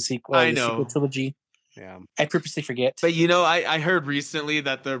 about the sequel. I the know. sequel trilogy. Yeah. I purposely forget. But I heard recently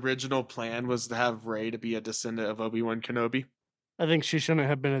that the original plan was to have Rey to be a descendant of Obi-Wan Kenobi. I think she shouldn't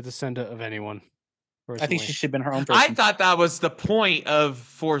have been a descendant of anyone. I think she personally. should have been her own person. I thought that was the point of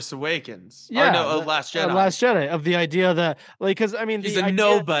Force Awakens. Last Jedi. Last Jedi, of the idea that, like, because I mean, He's the a idea,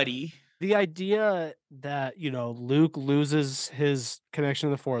 nobody. the idea that Luke loses his connection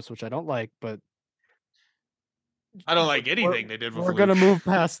to the Force, which I don't like, but I don't like anything they did with we're Luke. gonna move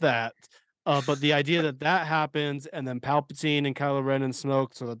past that. But the idea that happens, and then Palpatine and Kylo Ren and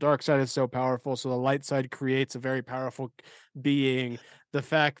Snoke, so the dark side is so powerful, so the light side creates a very powerful being. The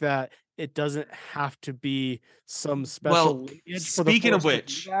fact that it doesn't have to be some special lineage for the speaking of Force to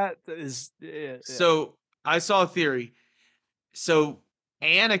which, do that is So I saw a theory. So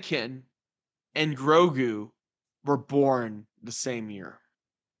Anakin and Grogu were born the same year.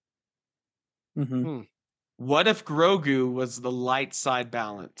 Mhm. What if Grogu was the light side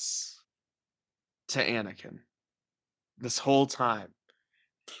balance to Anakin this whole time?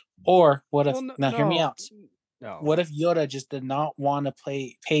 Or what if? Well, Now hear me out. No. What if Yoda just did not want to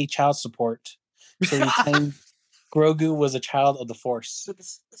pay child support, so he claimed Grogu was a child of the Force?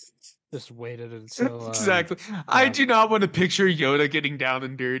 Just waited until Exactly. I do not want to picture Yoda getting down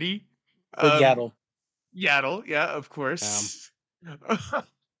and dirty. Or Yaddle. Yaddle, yeah, of course.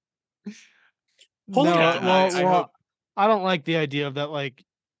 Hold No, on. I hope- I don't like the idea of that, like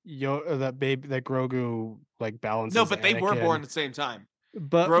that baby, that Grogu like balances. No, but they were Anakin. born at the same time.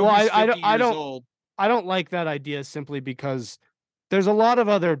 But Grogu's well, I 50 don't years old. I don't like that idea simply because there's a lot of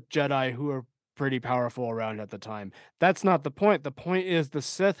other Jedi who are pretty powerful around at the time. That's not the point. The point is the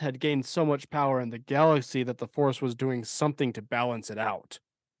Sith had gained so much power in the galaxy that the Force was doing something to balance it out.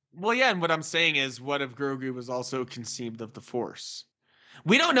 Well, yeah, and what I'm saying is, what if Grogu was also conceived of the Force?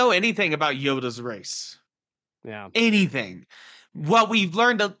 We don't know anything about Yoda's race. Yeah. Anything. Well, we've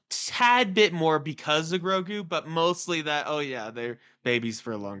learned a tad bit more because of Grogu, but mostly that, oh yeah, they're babies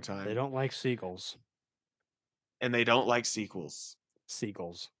for a long time. They don't like seagulls. And they don't like sequels.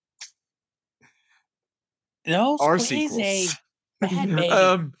 Seagulls. No, Or crazy. sequels. Bad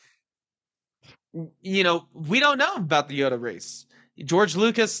baby. You know, we don't know about the Yoda race. George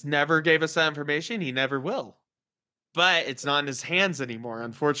Lucas never gave us that information. He never will. But it's not in his hands anymore,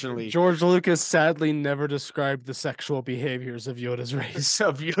 unfortunately. George Lucas sadly never described the sexual behaviors of Yoda's race.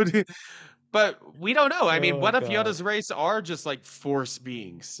 Of Yoda. But we don't know. I mean, Oh, what if God. Yoda's race are just like Force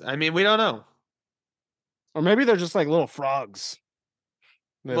beings? I mean, we don't know. Or maybe they're just like little frogs.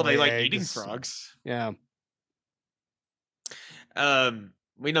 Well, they lay like eating eggs. frogs. Yeah.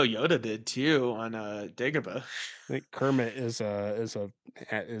 We know Yoda did too on Dagobah. I think Kermit is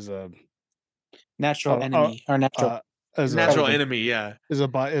a Natural enemy or natural natural predator. enemy. Yeah, is a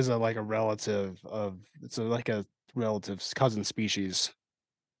like a relative of like a relative cousin species.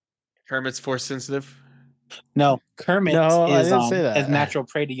 Kermit's Force sensitive. No, Kermit No, I is didn't say that. as natural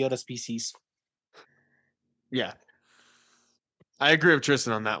prey to Yoda species. Yeah, I agree with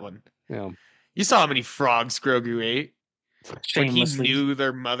Tristan on that one. Yeah. You saw how many frogs Grogu ate. Shamelessly. Like he knew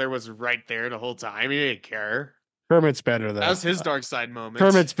their mother was right there the whole time. He didn't care. Kermit's better though. That was his dark side moment.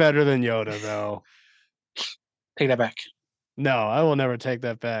 Kermit's better than Yoda though. Take that back. No, I will never take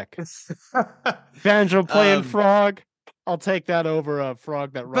that back. Banjo playing frog. I'll take that over a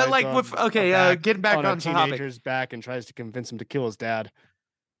frog that rides but like on with getting back on a teenager's topic. back and tries to convince him to kill his dad.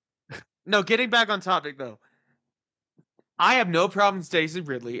 No, getting back on topic though. I have no problem with Daisy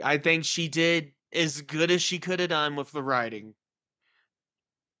Ridley. I think she did as good as she could have done with the writing.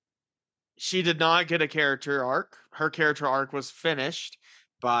 She did not get a character arc. Her character arc was finished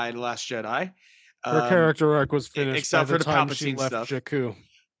by The Last Jedi. Her character arc was finished except by the for the time she Palpatine left stuff. Jakku.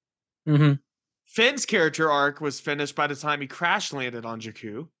 Mm-hmm. Finn's character arc was finished by the time he crash landed on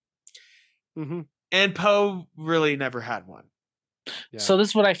Jakku. Mm-hmm. And Poe really never had one. Yeah. So this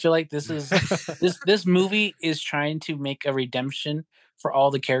is what I feel like this is. this movie is trying to make a redemption for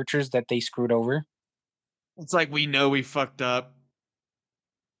all the characters that they screwed over. It's like, we know we fucked up,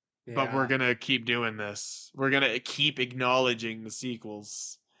 but Yeah. we're going to keep doing this. We're going to keep acknowledging the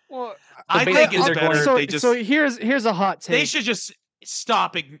sequels. Well, I think it's they're better going- if they just... So here's a hot take. They should just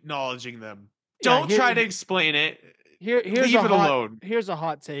stop acknowledging them. Yeah, Don't try to explain it. Here's Leave it alone. Here's a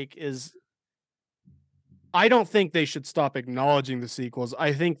hot take is I don't think they should stop acknowledging the sequels.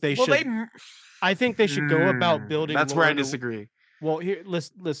 I think they should. I think they should go about building. That's where I disagree. Well, here,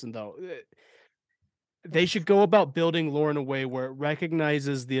 listen though. They should go about building lore in a way where it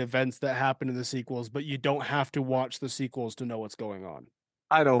recognizes the events that happen in the sequels, but you don't have to watch the sequels to know what's going on.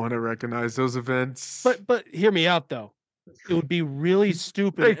 I don't want to recognize those events. But hear me out though. It would be really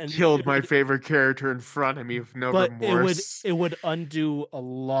stupid. They killed my favorite character in front of me with no remorse. It would undo a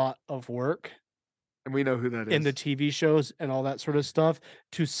lot of work. And we know who that is. In the TV shows and all that sort of stuff,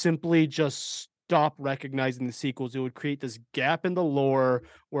 to simply just stop recognizing the sequels. It would create this gap in the lore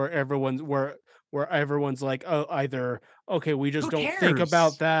where everyone's like, oh, either okay, we just don't think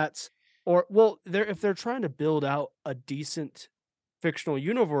about that, or well, if they're trying to build out a decent fictional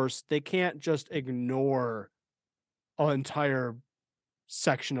universe, they can't just ignore an entire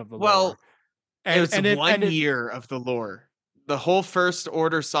section of the lore. It's 1 year of the lore. The whole First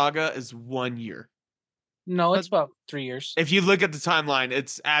Order saga is 1 year. No, it's about 3 years. If you look at the timeline,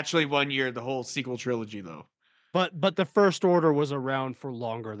 it's actually 1 year, the whole sequel trilogy, though. But the First Order was around for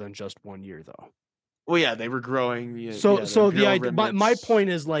longer than just 1 year, though. Well, yeah, they were growing. So the idea, my point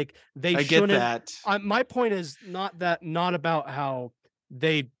is like they shouldn't. I get that. My point is not about how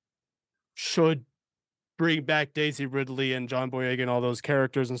they should bring back Daisy Ridley and John Boyega and all those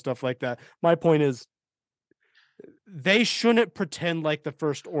characters and stuff like that. My point is they shouldn't pretend like the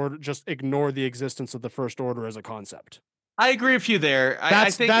First Order, just ignore the existence of the First Order as a concept. I agree with you there.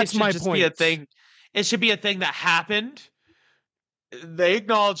 I think it should just be a thing. It should be a thing that happened. They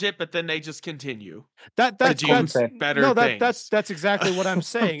acknowledge it, but then they just continue. That's better. No, things. that's exactly what I'm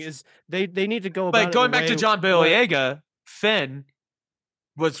saying. Is they need to go about. But going back to John Boyega, Finn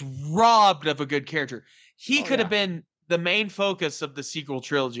was robbed of a good character. He could have been the main focus of the sequel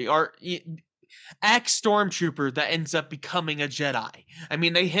trilogy, or ex-stormtrooper that ends up becoming a Jedi. I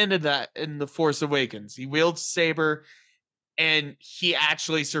mean, they hinted that in The Force Awakens. He wields saber, and he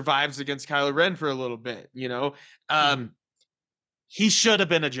actually survives against Kylo Ren for a little bit. You know, he should have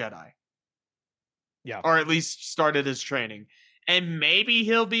been a Jedi. Yeah. Or at least started his training. And maybe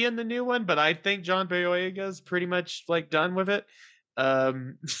he'll be in the new one, but I think John Boyega's pretty much like done with it.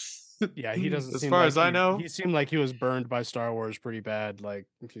 Yeah, he doesn't as seem far like as I know. he seemed like he was burned by Star Wars pretty bad. Like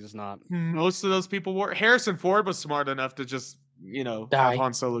he's not. Most of those people were. Harrison Ford was smart enough to just, have Die.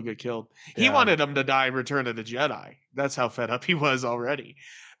 Han Solo get killed. He Yeah. wanted him to die in Return of the Jedi. That's how fed up he was already.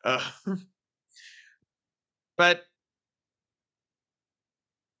 But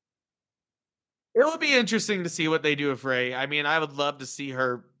it would be interesting to see what they do with Rey. I mean, I would love to see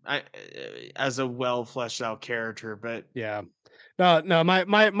her as a well fleshed out character, but Yeah. No. My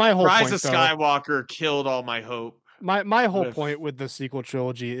whole Rise point, of though, Skywalker killed all my hope. my whole point with the sequel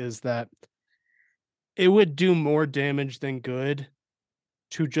trilogy is that it would do more damage than good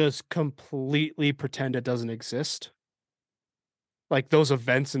to just completely pretend it doesn't exist. Like those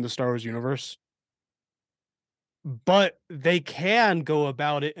events in the Star Wars universe. But they can go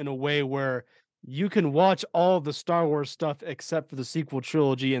about it in a way where you can watch all the Star Wars stuff except for the sequel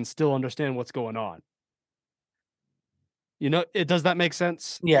trilogy and still understand what's going on. Does that make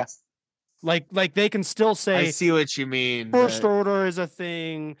sense? Yeah. Like they can still say I see what you mean. First but... Order is a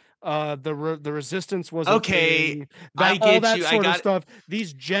thing. The Resistance was okay. A thing. I get all that you. sort of stuff.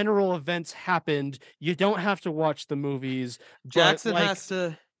 These general events happened. You don't have to watch the movies. Jackson but, has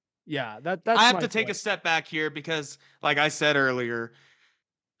to. Yeah, that's. I have my to take a step back here because, like I said earlier,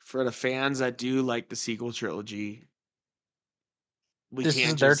 for the fans that do like the sequel trilogy, this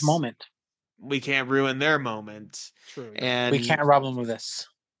is their moment. We can't ruin their moment. True. Yeah. And we can't rob them of this.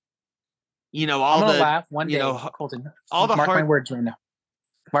 I'm gonna laugh one day. Colton, mark my words right now.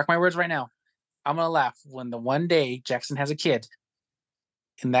 Mark my words right now. I'm gonna laugh when the one day Jackson has a kid,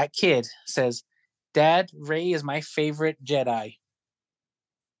 and that kid says, "Dad, Rey is my favorite Jedi."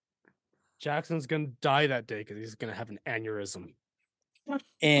 Jackson's gonna die that day because he's gonna have an aneurysm. I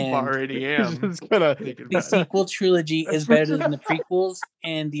And already am. the sequel trilogy is better than the prequels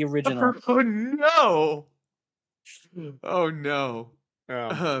and the original. Oh no! Oh no!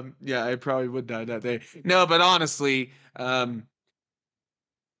 Yeah, I probably would die that day. No, but honestly, no,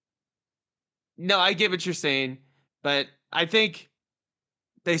 I get what you're saying, but I think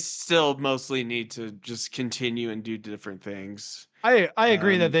they still mostly need to just continue and do different things. I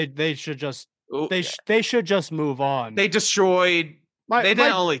agree that they should just they should just move on. They destroyed. They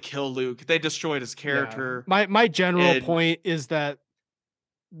didn't only kill Luke; they destroyed his character. Yeah. My general point is that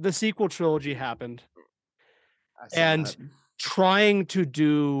the sequel trilogy happened, and trying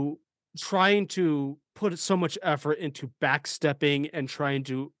to put so much effort into backstepping and trying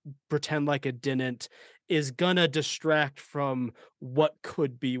to pretend like it didn't is gonna distract from what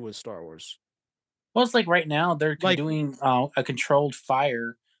could be with Star Wars. Well, it's like right now they're doing a controlled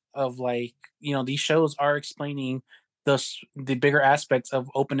fire of these shows are explaining the bigger aspects of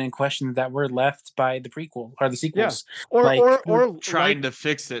open-end questions that were left by the prequel or the sequels. Yeah. Or trying to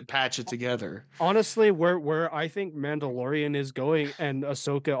fix it, patch it together. Honestly, where I think Mandalorian is going and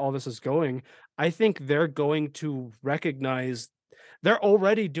Ahsoka, all this is going, I think they're going to recognize. They're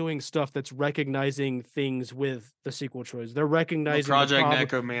already doing stuff that's recognizing things with the sequel trilogy. They're recognizing Project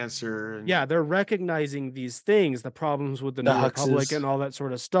Necromancer. Yeah, they're recognizing these things, the problems with the New Republic and all that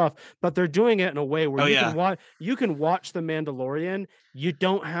sort of stuff. But they're doing it in a way where you can watch The Mandalorian. You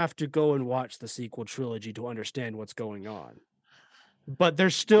don't have to go and watch the sequel trilogy to understand what's going on. But they're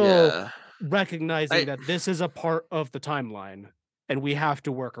still recognizing that this is a part of the timeline, and we have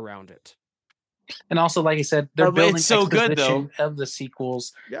to work around it. And also, like I said, they're building exposition of the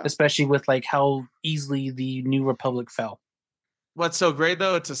sequels, especially with how easily the New Republic fell. What's so great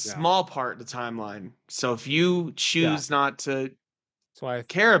though? It's a small part of the timeline. So if you choose not to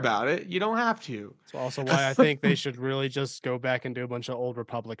care about it, you don't have to. That's also why I think they should really just go back and do a bunch of old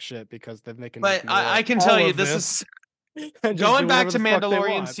Republic shit, because then they can. But I can tell you, this is going back to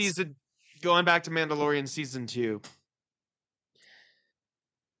Mandalorian season. Going back to Mandalorian season 2.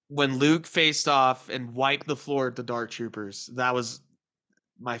 When Luke faced off and wiped the floor at the Dark Troopers, that was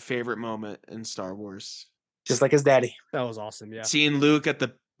my favorite moment in Star Wars. Just like his daddy. That was awesome, yeah. Seeing Luke at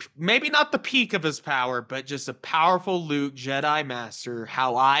maybe not the peak of his power, but just a powerful Luke, Jedi Master,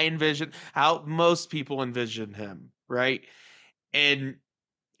 how most people envision him, right? And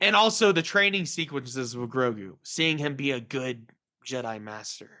also the training sequences with Grogu, seeing him be a good Jedi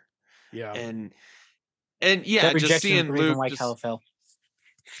Master. Yeah. And just seeing Luke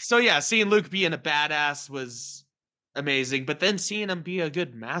seeing Luke being a badass was amazing, but then seeing him be a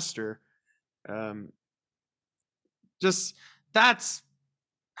good master, that's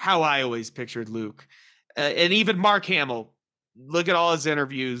how I always pictured Luke. And even Mark Hamill, look at all his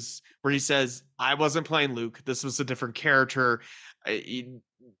interviews where he says, I wasn't playing Luke. This was a different character.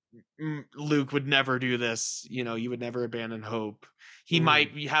 Luke would never do this. You would never abandon hope. He Mm.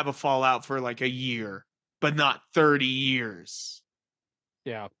 might have a fallout for like a year, but not 30 years.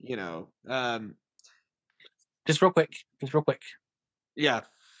 Yeah. Just real quick. Yeah.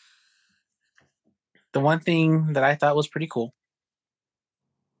 The one thing that I thought was pretty cool.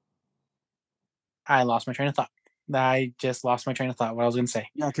 I lost my train of thought. I just lost my train of thought. What I was going to say.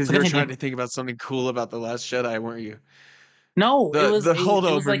 Yeah, because you were trying to think about something cool about The Last Jedi, weren't you? No, The it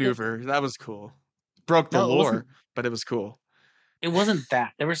Holdo was like maneuver. That was cool. Broke the lore, but it was cool. It wasn't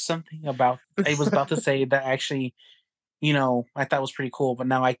that. There was something about I was about to say that actually, I thought was pretty cool, but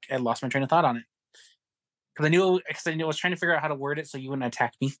now I lost my train of thought on it. Because I was trying to figure out how to word it so you wouldn't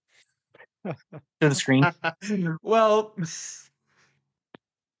attack me to the screen. Well,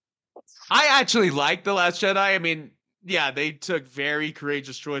 I actually like The Last Jedi. I mean, yeah, they took very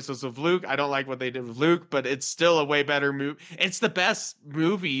courageous choices of Luke. I don't like what they did with Luke, but it's still a way better movie. It's the best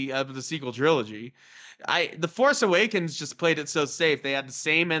movie of the sequel trilogy. The Force Awakens just played it so safe. They had the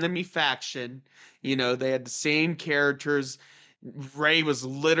same enemy faction, they had the same characters. Rey was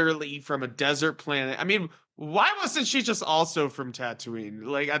literally from a desert planet. I mean, why wasn't she just also from Tatooine?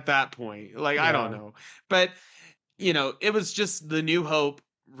 Like at that point, like I don't know, but it was just the New Hope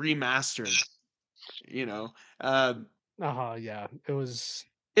remastered. Yeah, it was.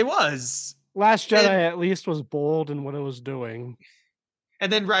 Last Jedi at least was bold in what it was doing.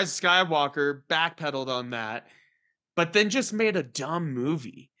 And then Rise of Skywalker backpedaled on that, but then just made a dumb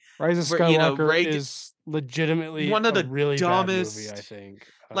movie. Rise of Skywalker is legitimately one of the really dumbest bad movie, I think.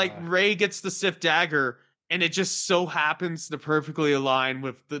 Like Rey gets the Sith dagger, and it just so happens to perfectly align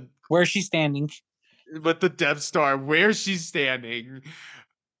with where she's standing, with the Death Star, where she's standing.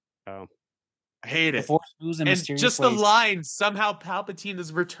 Oh, I hate it. Force moves in mysterious just ways. The line, somehow Palpatine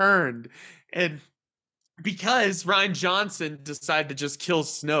is returned, and because Rian Johnson decided to just kill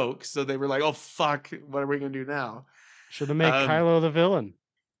Snoke, so they were like, "Oh fuck, what are we gonna do now?" Should have made Kylo the villain.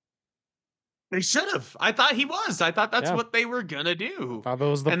 They should have. I thought he was. I thought that's what they were gonna do. That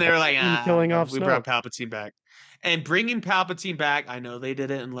was and they were like, killing off we Snoke. brought Palpatine back. And bringing Palpatine back, I know they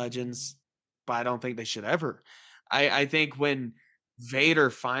did it in Legends, but I don't think they should ever. I think when Vader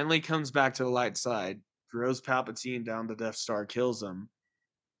finally comes back to the light side, throws Palpatine down the Death Star, kills him,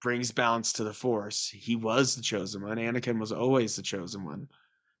 brings balance to the Force. He was the chosen one. Anakin was always the chosen one.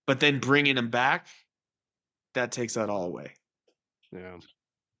 But then bringing him back, that takes that all away. Yeah.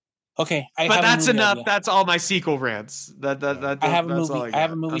 Okay, but that's enough. Idea. That's all my sequel rants. I have a movie. I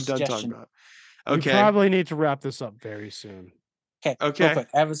have a movie suggestion. Okay. We probably need to wrap this up very soon. Okay. Real quick.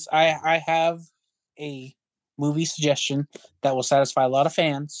 I have a movie suggestion that will satisfy a lot of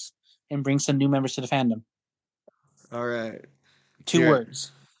fans and bring some new members to the fandom. All right. 2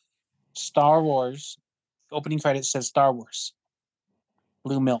 words. Star Wars. Opening credits says Star Wars.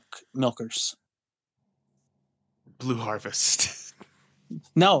 Blue Milkers. Blue Harvest.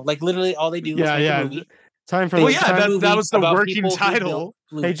 No, like literally all they do is make a movie. Time for that was the working title.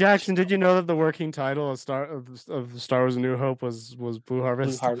 Hey Jackson, did you know that the working title of Star Wars: A New Hope was Blue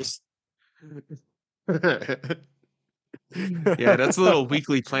Harvest? Blue Harvest. Yeah, that's a little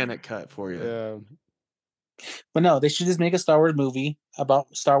Weekly Planet cut for you. Yeah. But no, they should just make a Star Wars movie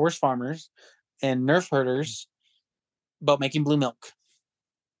about Star Wars farmers and Nerf herders about making blue milk.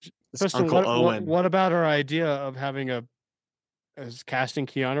 Uncle Owen. What about our idea of having as casting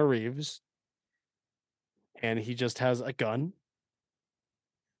Keanu Reeves, and he just has a gun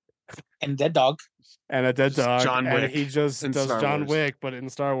and dead dog and a dead dog, John Wick, and he just does John Wick, but in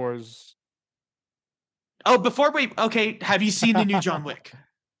Star Wars. Oh, have you seen the new John Wick?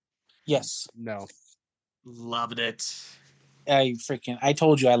 Yes. No. Loved it. I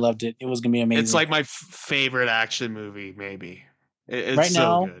told you I loved it. It was gonna be amazing. It's like my favorite action movie, maybe. It's right so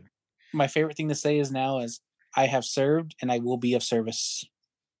now, good. My favorite thing to say is I have served and I will be of service.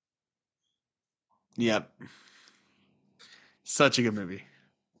 Yep. Such a good movie.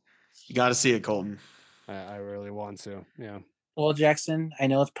 You got to see it, Colton. I really want to. Yeah. Well, Jackson, I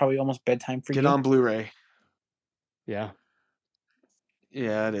know it's probably almost bedtime for you. Get on Blu-ray. Yeah.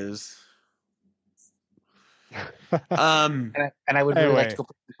 Yeah, it is. And I would really like to go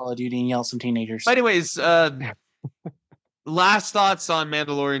play Call of Duty and yell at some teenagers. But anyways, last thoughts on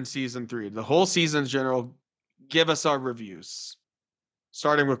Mandalorian season 3. The whole season in general. Give us our reviews.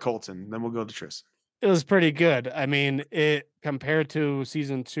 Starting with Colton, then we'll go to Tristan. It was pretty good. I mean, it compared to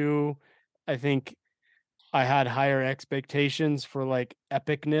season 2, I think I had higher expectations for like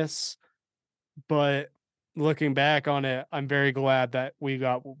epicness, but looking back on it, I'm very glad that we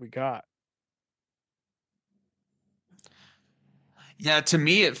got what we got. Yeah, to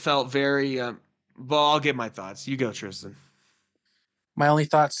me, it felt very. Well, I'll give my thoughts. You go, Tristan. My only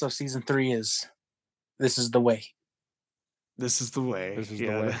thoughts of season 3 is this is the way. This is the way. This is the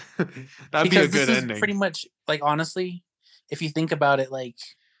way. That'd Because be a good this is ending. pretty much, like, honestly, if you think about it, like,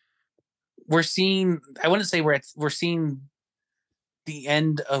 we're seeing, I wouldn't say we're seeing the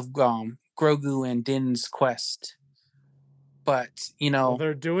end of Grogu and Din's quest. But, well,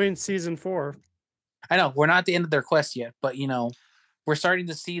 they're doing season 4. I know we're not at the end of their quest yet, but we're starting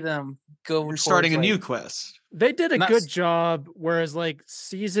to see them go. We're starting a new quest. They did a good job, whereas like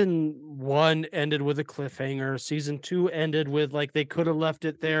season 1 ended with a cliffhanger. Season 2 ended with like they could have left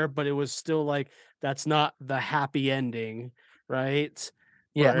it there, but it was still like that's not the happy ending, right?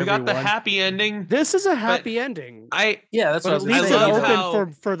 Yeah, we got the happy ending. This is a happy ending. That's what it leaves it open for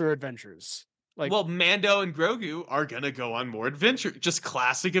further adventures. Like, well, Mando and Grogu are gonna go on more adventures, just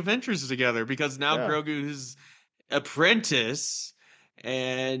classic adventures together, because now Grogu's apprentice,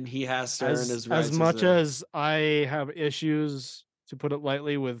 and he has to earn his rights. As much as I have issues, to put it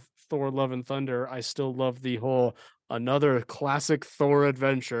lightly, with Thor: Love and Thunder, I still love the whole another classic Thor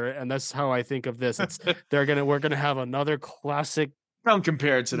adventure, and that's how I think of this. It's we're gonna have another classic. Don't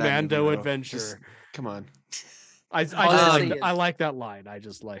compare it to that Mando movie, adventure. Just, come on. I like that line. I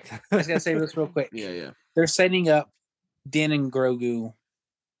just like. I was gonna say this real quick. Yeah. They're setting up Din and Grogu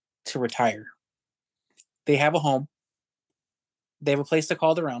to retire. They have a home. They have a place to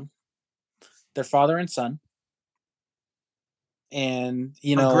call their own. They're father and son. And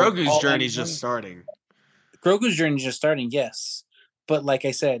Grogu's journey is just starting. Grogu's journey is just starting, yes. But like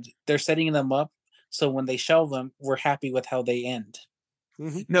I said, they're setting them up so when they shelve them, we're happy with how they end.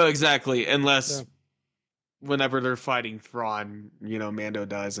 Mm-hmm. No, exactly. Unless whenever they're fighting Thrawn, Mando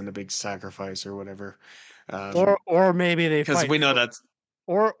dies in a big sacrifice or whatever. Or maybe they because we know that's.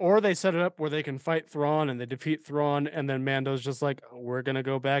 Or they set it up where they can fight Thrawn and they defeat Thrawn, and then Mando's just like, we're gonna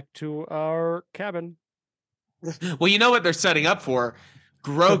go back to our cabin. Well, you know what they're setting up for?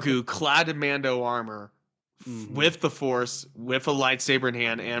 Grogu clad in Mando armor, with the Force, with a lightsaber in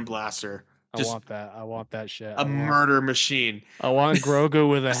hand and blaster. I want that shit. A murder machine. I want Grogu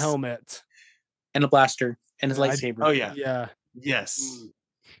with a helmet and a blaster and his lightsaber. Oh yeah. Yeah. Yes.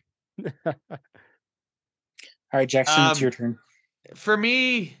 All right, Jackson, it's your turn. For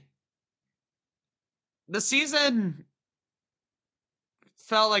me, the season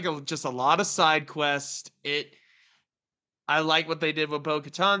felt like just a lot of side quests. I like what they did with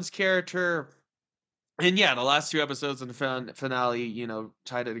Bo-Katan's character. And yeah, the last 2 episodes and the finale,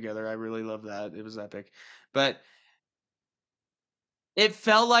 tied it together. I really love that. It was epic. But it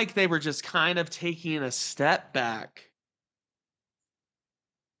felt like they were just kind of taking a step back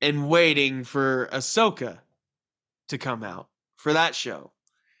and waiting for Ahsoka to come out for that show.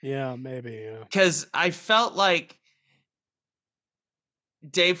 Yeah, maybe. Yeah. Because I felt like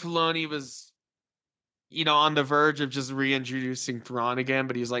Dave Filoni was, on the verge of just reintroducing Thrawn again,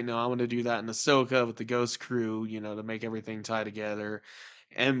 but he's like, no, I want to do that in Ahsoka with the Ghost Crew, to make everything tie together.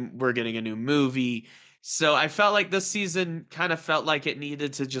 And we're getting a new movie. So I felt like this season kind of felt like it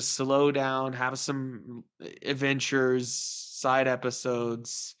needed to just slow down, have some adventures, side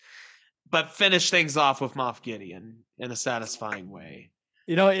episodes, but finish things off with Moff Gideon in a satisfying way.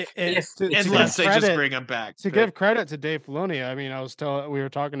 Unless they just bring him back. Give credit to Dave Filoni. I mean, we were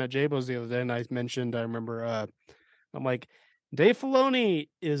talking to Jabos the other day, and I remember, I'm like, Dave Filoni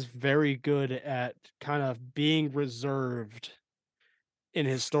is very good at kind of being reserved in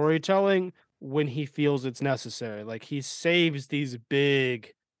his storytelling when he feels it's necessary. Like, he saves these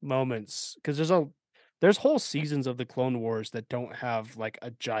big moments, because there's whole seasons of the Clone Wars that don't have like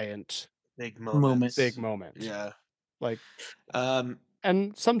a giant big moment. Yeah. Like,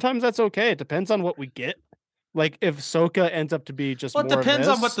 and sometimes that's okay. It depends on what we get. Like, if Ahsoka ends up to be just more depends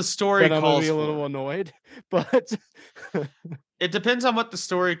on what the story calls for. I'm gonna be a little annoyed, but it depends on what the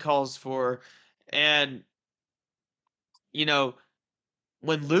story calls for. And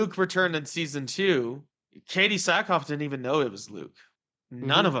when Luke returned in season 2, Katie Sackhoff didn't even know it was Luke.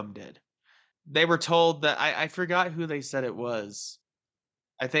 None of them did. They were told that I forgot who they said it was.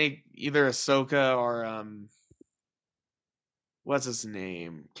 I think either Ahsoka or what's his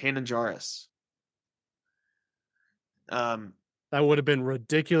name? Kanan Jarrus. That would have been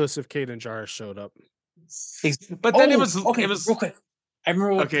ridiculous if Kanan Jarrus showed up. But then it was real quick. I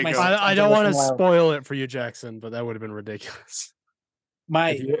remember. Okay, I don't want to spoil it for you, Jackson, but that would have been ridiculous.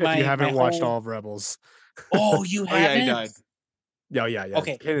 If you haven't watched all of Rebels. Oh, you haven't? Yeah, he died. Yeah.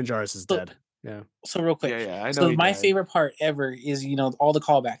 Okay. Kanan Jarrus is dead. Yeah. So real quick. Yeah. I know. So my favorite part ever is all the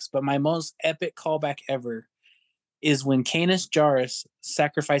callbacks, but my most epic callback ever is when Kanan Jarrus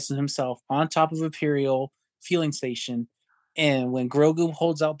sacrifices himself on top of Imperial fueling station, and when Grogu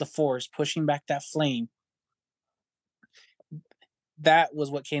holds out the Force, pushing back that flame. that was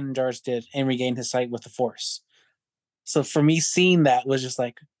what Kanan Jarrus did and regained his sight with the Force. So for me, seeing that was just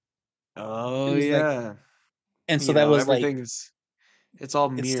like, oh was yeah. like, and so that was everything like, is. It's all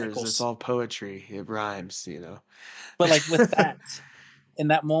it mirrors. circles. It's all poetry. It rhymes. But like with that, in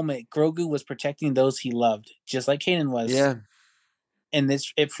that moment, Grogu was protecting those he loved, just like Kanan was. Yeah. And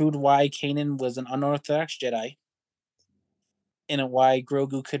it proved why Kanan was an unorthodox Jedi, and why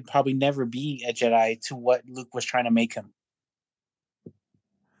Grogu could probably never be a Jedi to what Luke was trying to make him,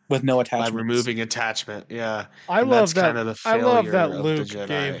 with no attachment. By removing attachment, yeah. I And love that's that. kind of the I failure love that of the Luke Jedi.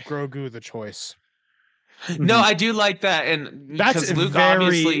 gave Grogu the choice. No, I do like that, and That's because Luke very-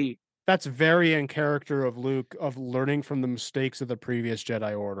 obviously That's very in character of Luke, of learning from the mistakes of the previous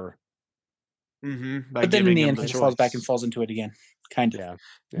Jedi Order. by But then in giving the him end, the he choice. falls back and falls into it again, kind of.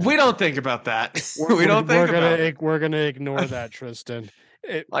 Yeah. We don't think about that. We don't we're think about gonna, it. We're gonna ignore that, Tristan.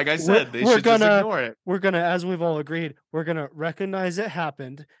 Like I said, they should just ignore it. We're gonna, as we've all agreed, we're gonna recognize it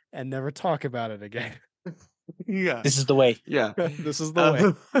happened and never talk about it again. Yeah. This is the way. Yeah. This is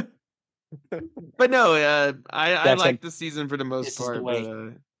the way. But no, I like like, the season for the most this is part. the way.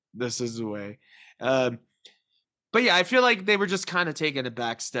 But this is the way. But yeah, I feel like they were just kind of taking a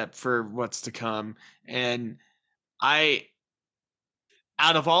back step for what's to come. And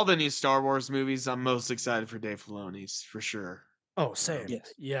out of all the new Star Wars movies, I'm most excited for Dave Filoni's for sure. Oh, same.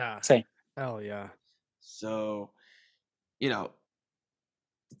 Yes. Yeah. Same. Hell yeah. So,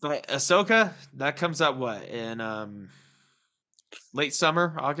 but Ahsoka, that comes out what in late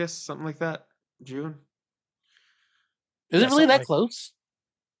summer, August, something like that, June. Is Yeah, it really that like- close?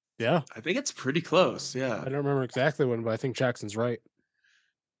 Yeah. I think it's pretty close. Yeah, I don't remember exactly when, but I think Jackson's right.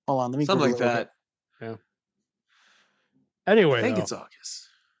 Hold on, let me something Google like it that. Anyway, I think though, it's August.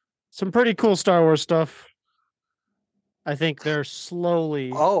 some pretty cool Star Wars stuff. I think they're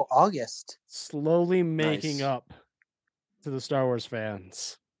slowly August. making Nice. up to the Star Wars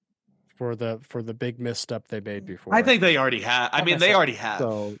fans for the big misstep they made before. I think they already have. I mean, they already have.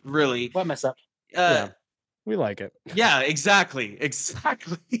 So- Really, What mess up? Yeah. We like it. yeah, exactly.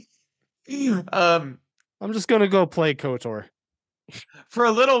 I'm just gonna go play KOTOR. For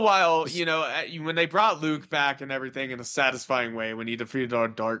a little while, when they brought Luke back and everything in a satisfying way, when he defeated our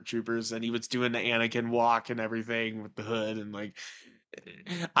Dark Troopers and he was doing the Anakin walk and everything with the hood, and like,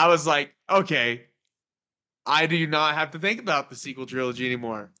 I was like, okay, I do not have to think about the sequel trilogy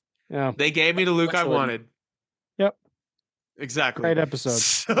anymore. Yeah. They gave me the Luke I Excellent. wanted. Yep. Exactly. Great episode.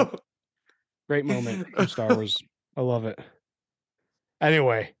 So, Great moment from Star Wars. I love it.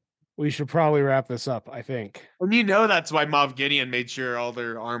 Anyway, we should probably wrap this up, I think. and that's why Moff Gideon made sure all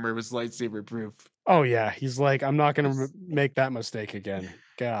their armor was lightsaber proof. Oh yeah, he's like, I'm not gonna make that mistake again.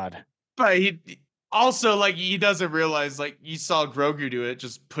 God. But he also, like, he doesn't realize, like, you saw Grogu do it,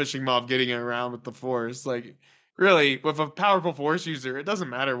 just pushing Moff Gideon around with the Force. Like, really, with a powerful Force user, it doesn't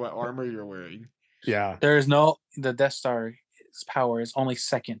matter what armor you're wearing. Yeah. The Death Star's power is only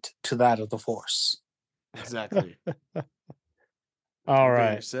second to that of the Force. Exactly. All Okay,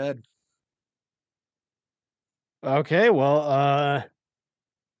 right. you said. Okay. Well,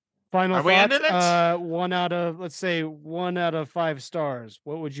 final Are we thoughts. ending it? Let's say 1 out of 5 stars.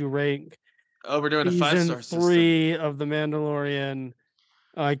 What would you rank Oh, we're doing a season 5-star 3 of The Mandalorian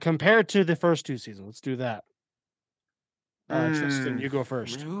compared to the first 2 seasons? Let's do that. Tristan, you go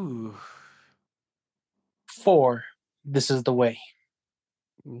first. Ooh. 4. This is the way.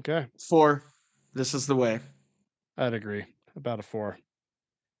 Okay. 4. This is the way. I'd agree. About a 4.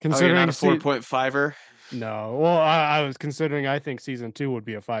 Oh, you're not a 4.5er? No. Well, I was considering. I think season 2 would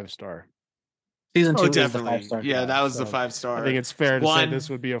be a 5-star. Season 2 Oh, is the definitely. 5-star. Yeah, that was the So, 5-star. I think it's fair to say 1 this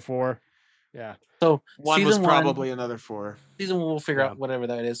would be a 4. Yeah. So 1 was season probably 1, another 4. season 1 we'll figure Yeah. out whatever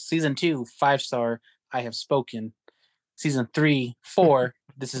that is. Season 2, 5-star. I have spoken. Season 3, 4.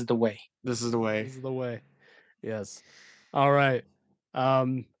 This is the way. This is the way. This is the way. Yes. All right.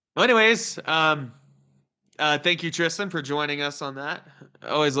 Anyways, thank you, Tristan, for joining us on that.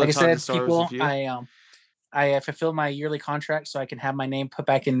 Always love Like I talking said, Star Wars people, with you. I fulfilled my yearly contract so I can have my name put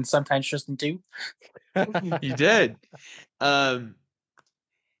back in sometimes Tristan 2. You did. And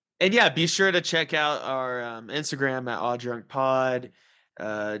yeah, be sure to check out our Instagram at AllDrunkPod.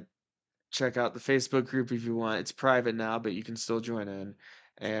 Check out the Facebook group if you want. It's private now, but you can still join in.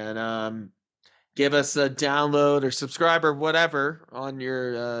 And give us a download or subscribe or whatever on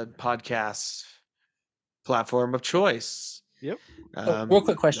your podcast platform of choice. Yep. Real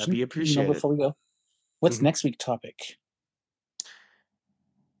quick question. That'd be appreciated. Before we go. What's Mhm. next week's topic?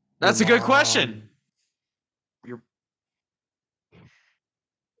 That's a good question.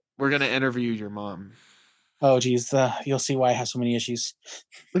 We're gonna interview your mom. Oh, geez. You'll see why I have so many issues.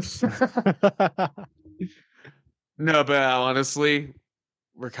 No, but honestly,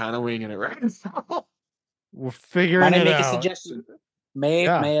 we're kind of winging it right now. We're figuring it make out. a suggestion? May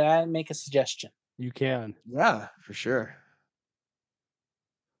I make a suggestion? You can. Yeah, for sure.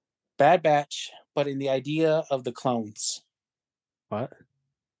 Bad Batch, but in the idea of the clones. What?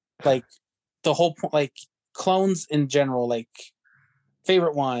 Like the whole point, like clones in general, like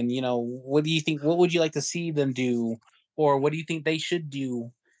favorite one, what do you think? What would you like to see them do? Or what do you think they should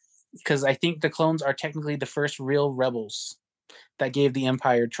do? Because I think the clones are technically the first real rebels that gave the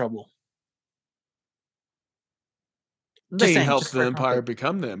Empire trouble. They helped the Empire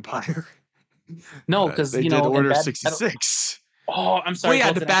become the Empire. No, because they did Order 66. Oh, I'm sorry. Well,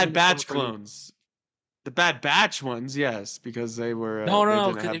 yeah, the Bad Batch clones. The Bad Batch ones, yes, because they were.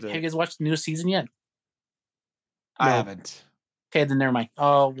 No. Have you guys watched the newest season yet? I haven't. Okay, then never mind.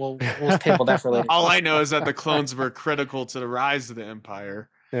 Oh, we'll table that for later. All I know is that the clones were critical to the rise of the Empire.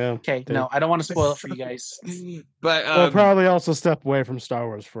 Yeah. Okay. No, I don't want to spoil it for you guys. But we'll probably also step away from Star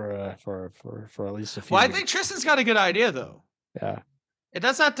Wars for at least a few. Well, I think Tristan's got a good idea though. Yeah. It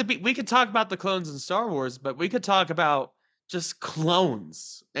doesn't have to be. We could talk about the clones in Star Wars, but we could talk about just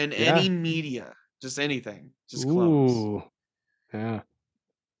clones in any media, just anything, just clones. Ooh. Yeah.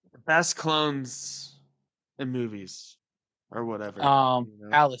 Best clones in movies or whatever.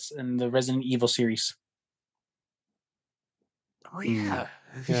 Alice in the Resident Evil series. Oh yeah.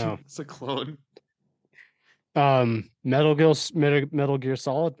 Yeah. It's a clone. Metal Gear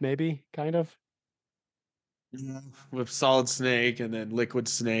Solid, maybe, kind of. Yeah. With Solid Snake and then Liquid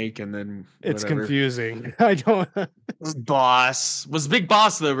Snake and then whatever. It's confusing. I don't. Boss was Big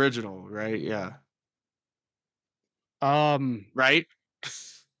Boss the original, right? Yeah. Right.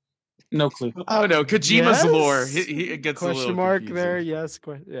 No clue. Oh no, Kojima's lore. He gets question a mark confusing. there. Yes.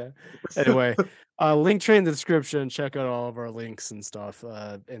 Yeah. Anyway, link tree in the description. Check out all of our links and stuff.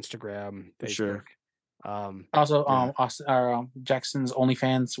 Instagram, Facebook. Sure. Also, Jackson's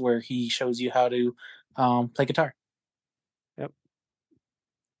OnlyFans, where he shows you how to play guitar. Yep.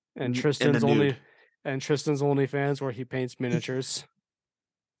 And Tristan's OnlyFans, where he paints miniatures.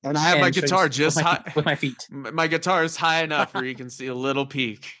 And I have my guitar just high with my feet. My guitar is high enough where you can see a little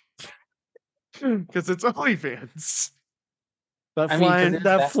peak. Because it's OnlyFans.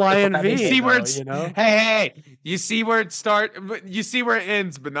 That flying V. You see where it's, hey, you see where it starts. You see where it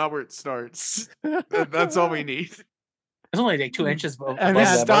ends, but not where it starts. That's all we need. It's only like 2 inches. And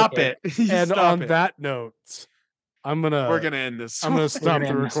stop it. And on that note, we're gonna end this. I'm gonna stop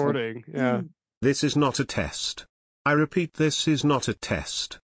the recording. Yeah. This is not a test. I repeat, this is not a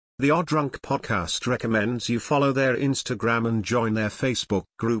test. The Odd Drunk Podcast recommends you follow their Instagram and join their Facebook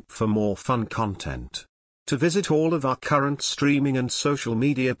group for more fun content. To visit all of our current streaming and social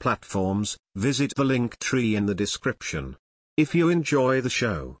media platforms, visit the link tree in the description. If you enjoy the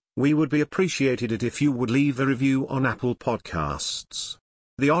show, we would be appreciated if you would leave a review on Apple Podcasts.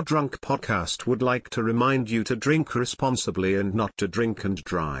 The Odd Drunk Podcast would like to remind you to drink responsibly and not to drink and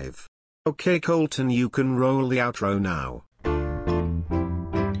drive. Okay, Colton, you can roll the outro now.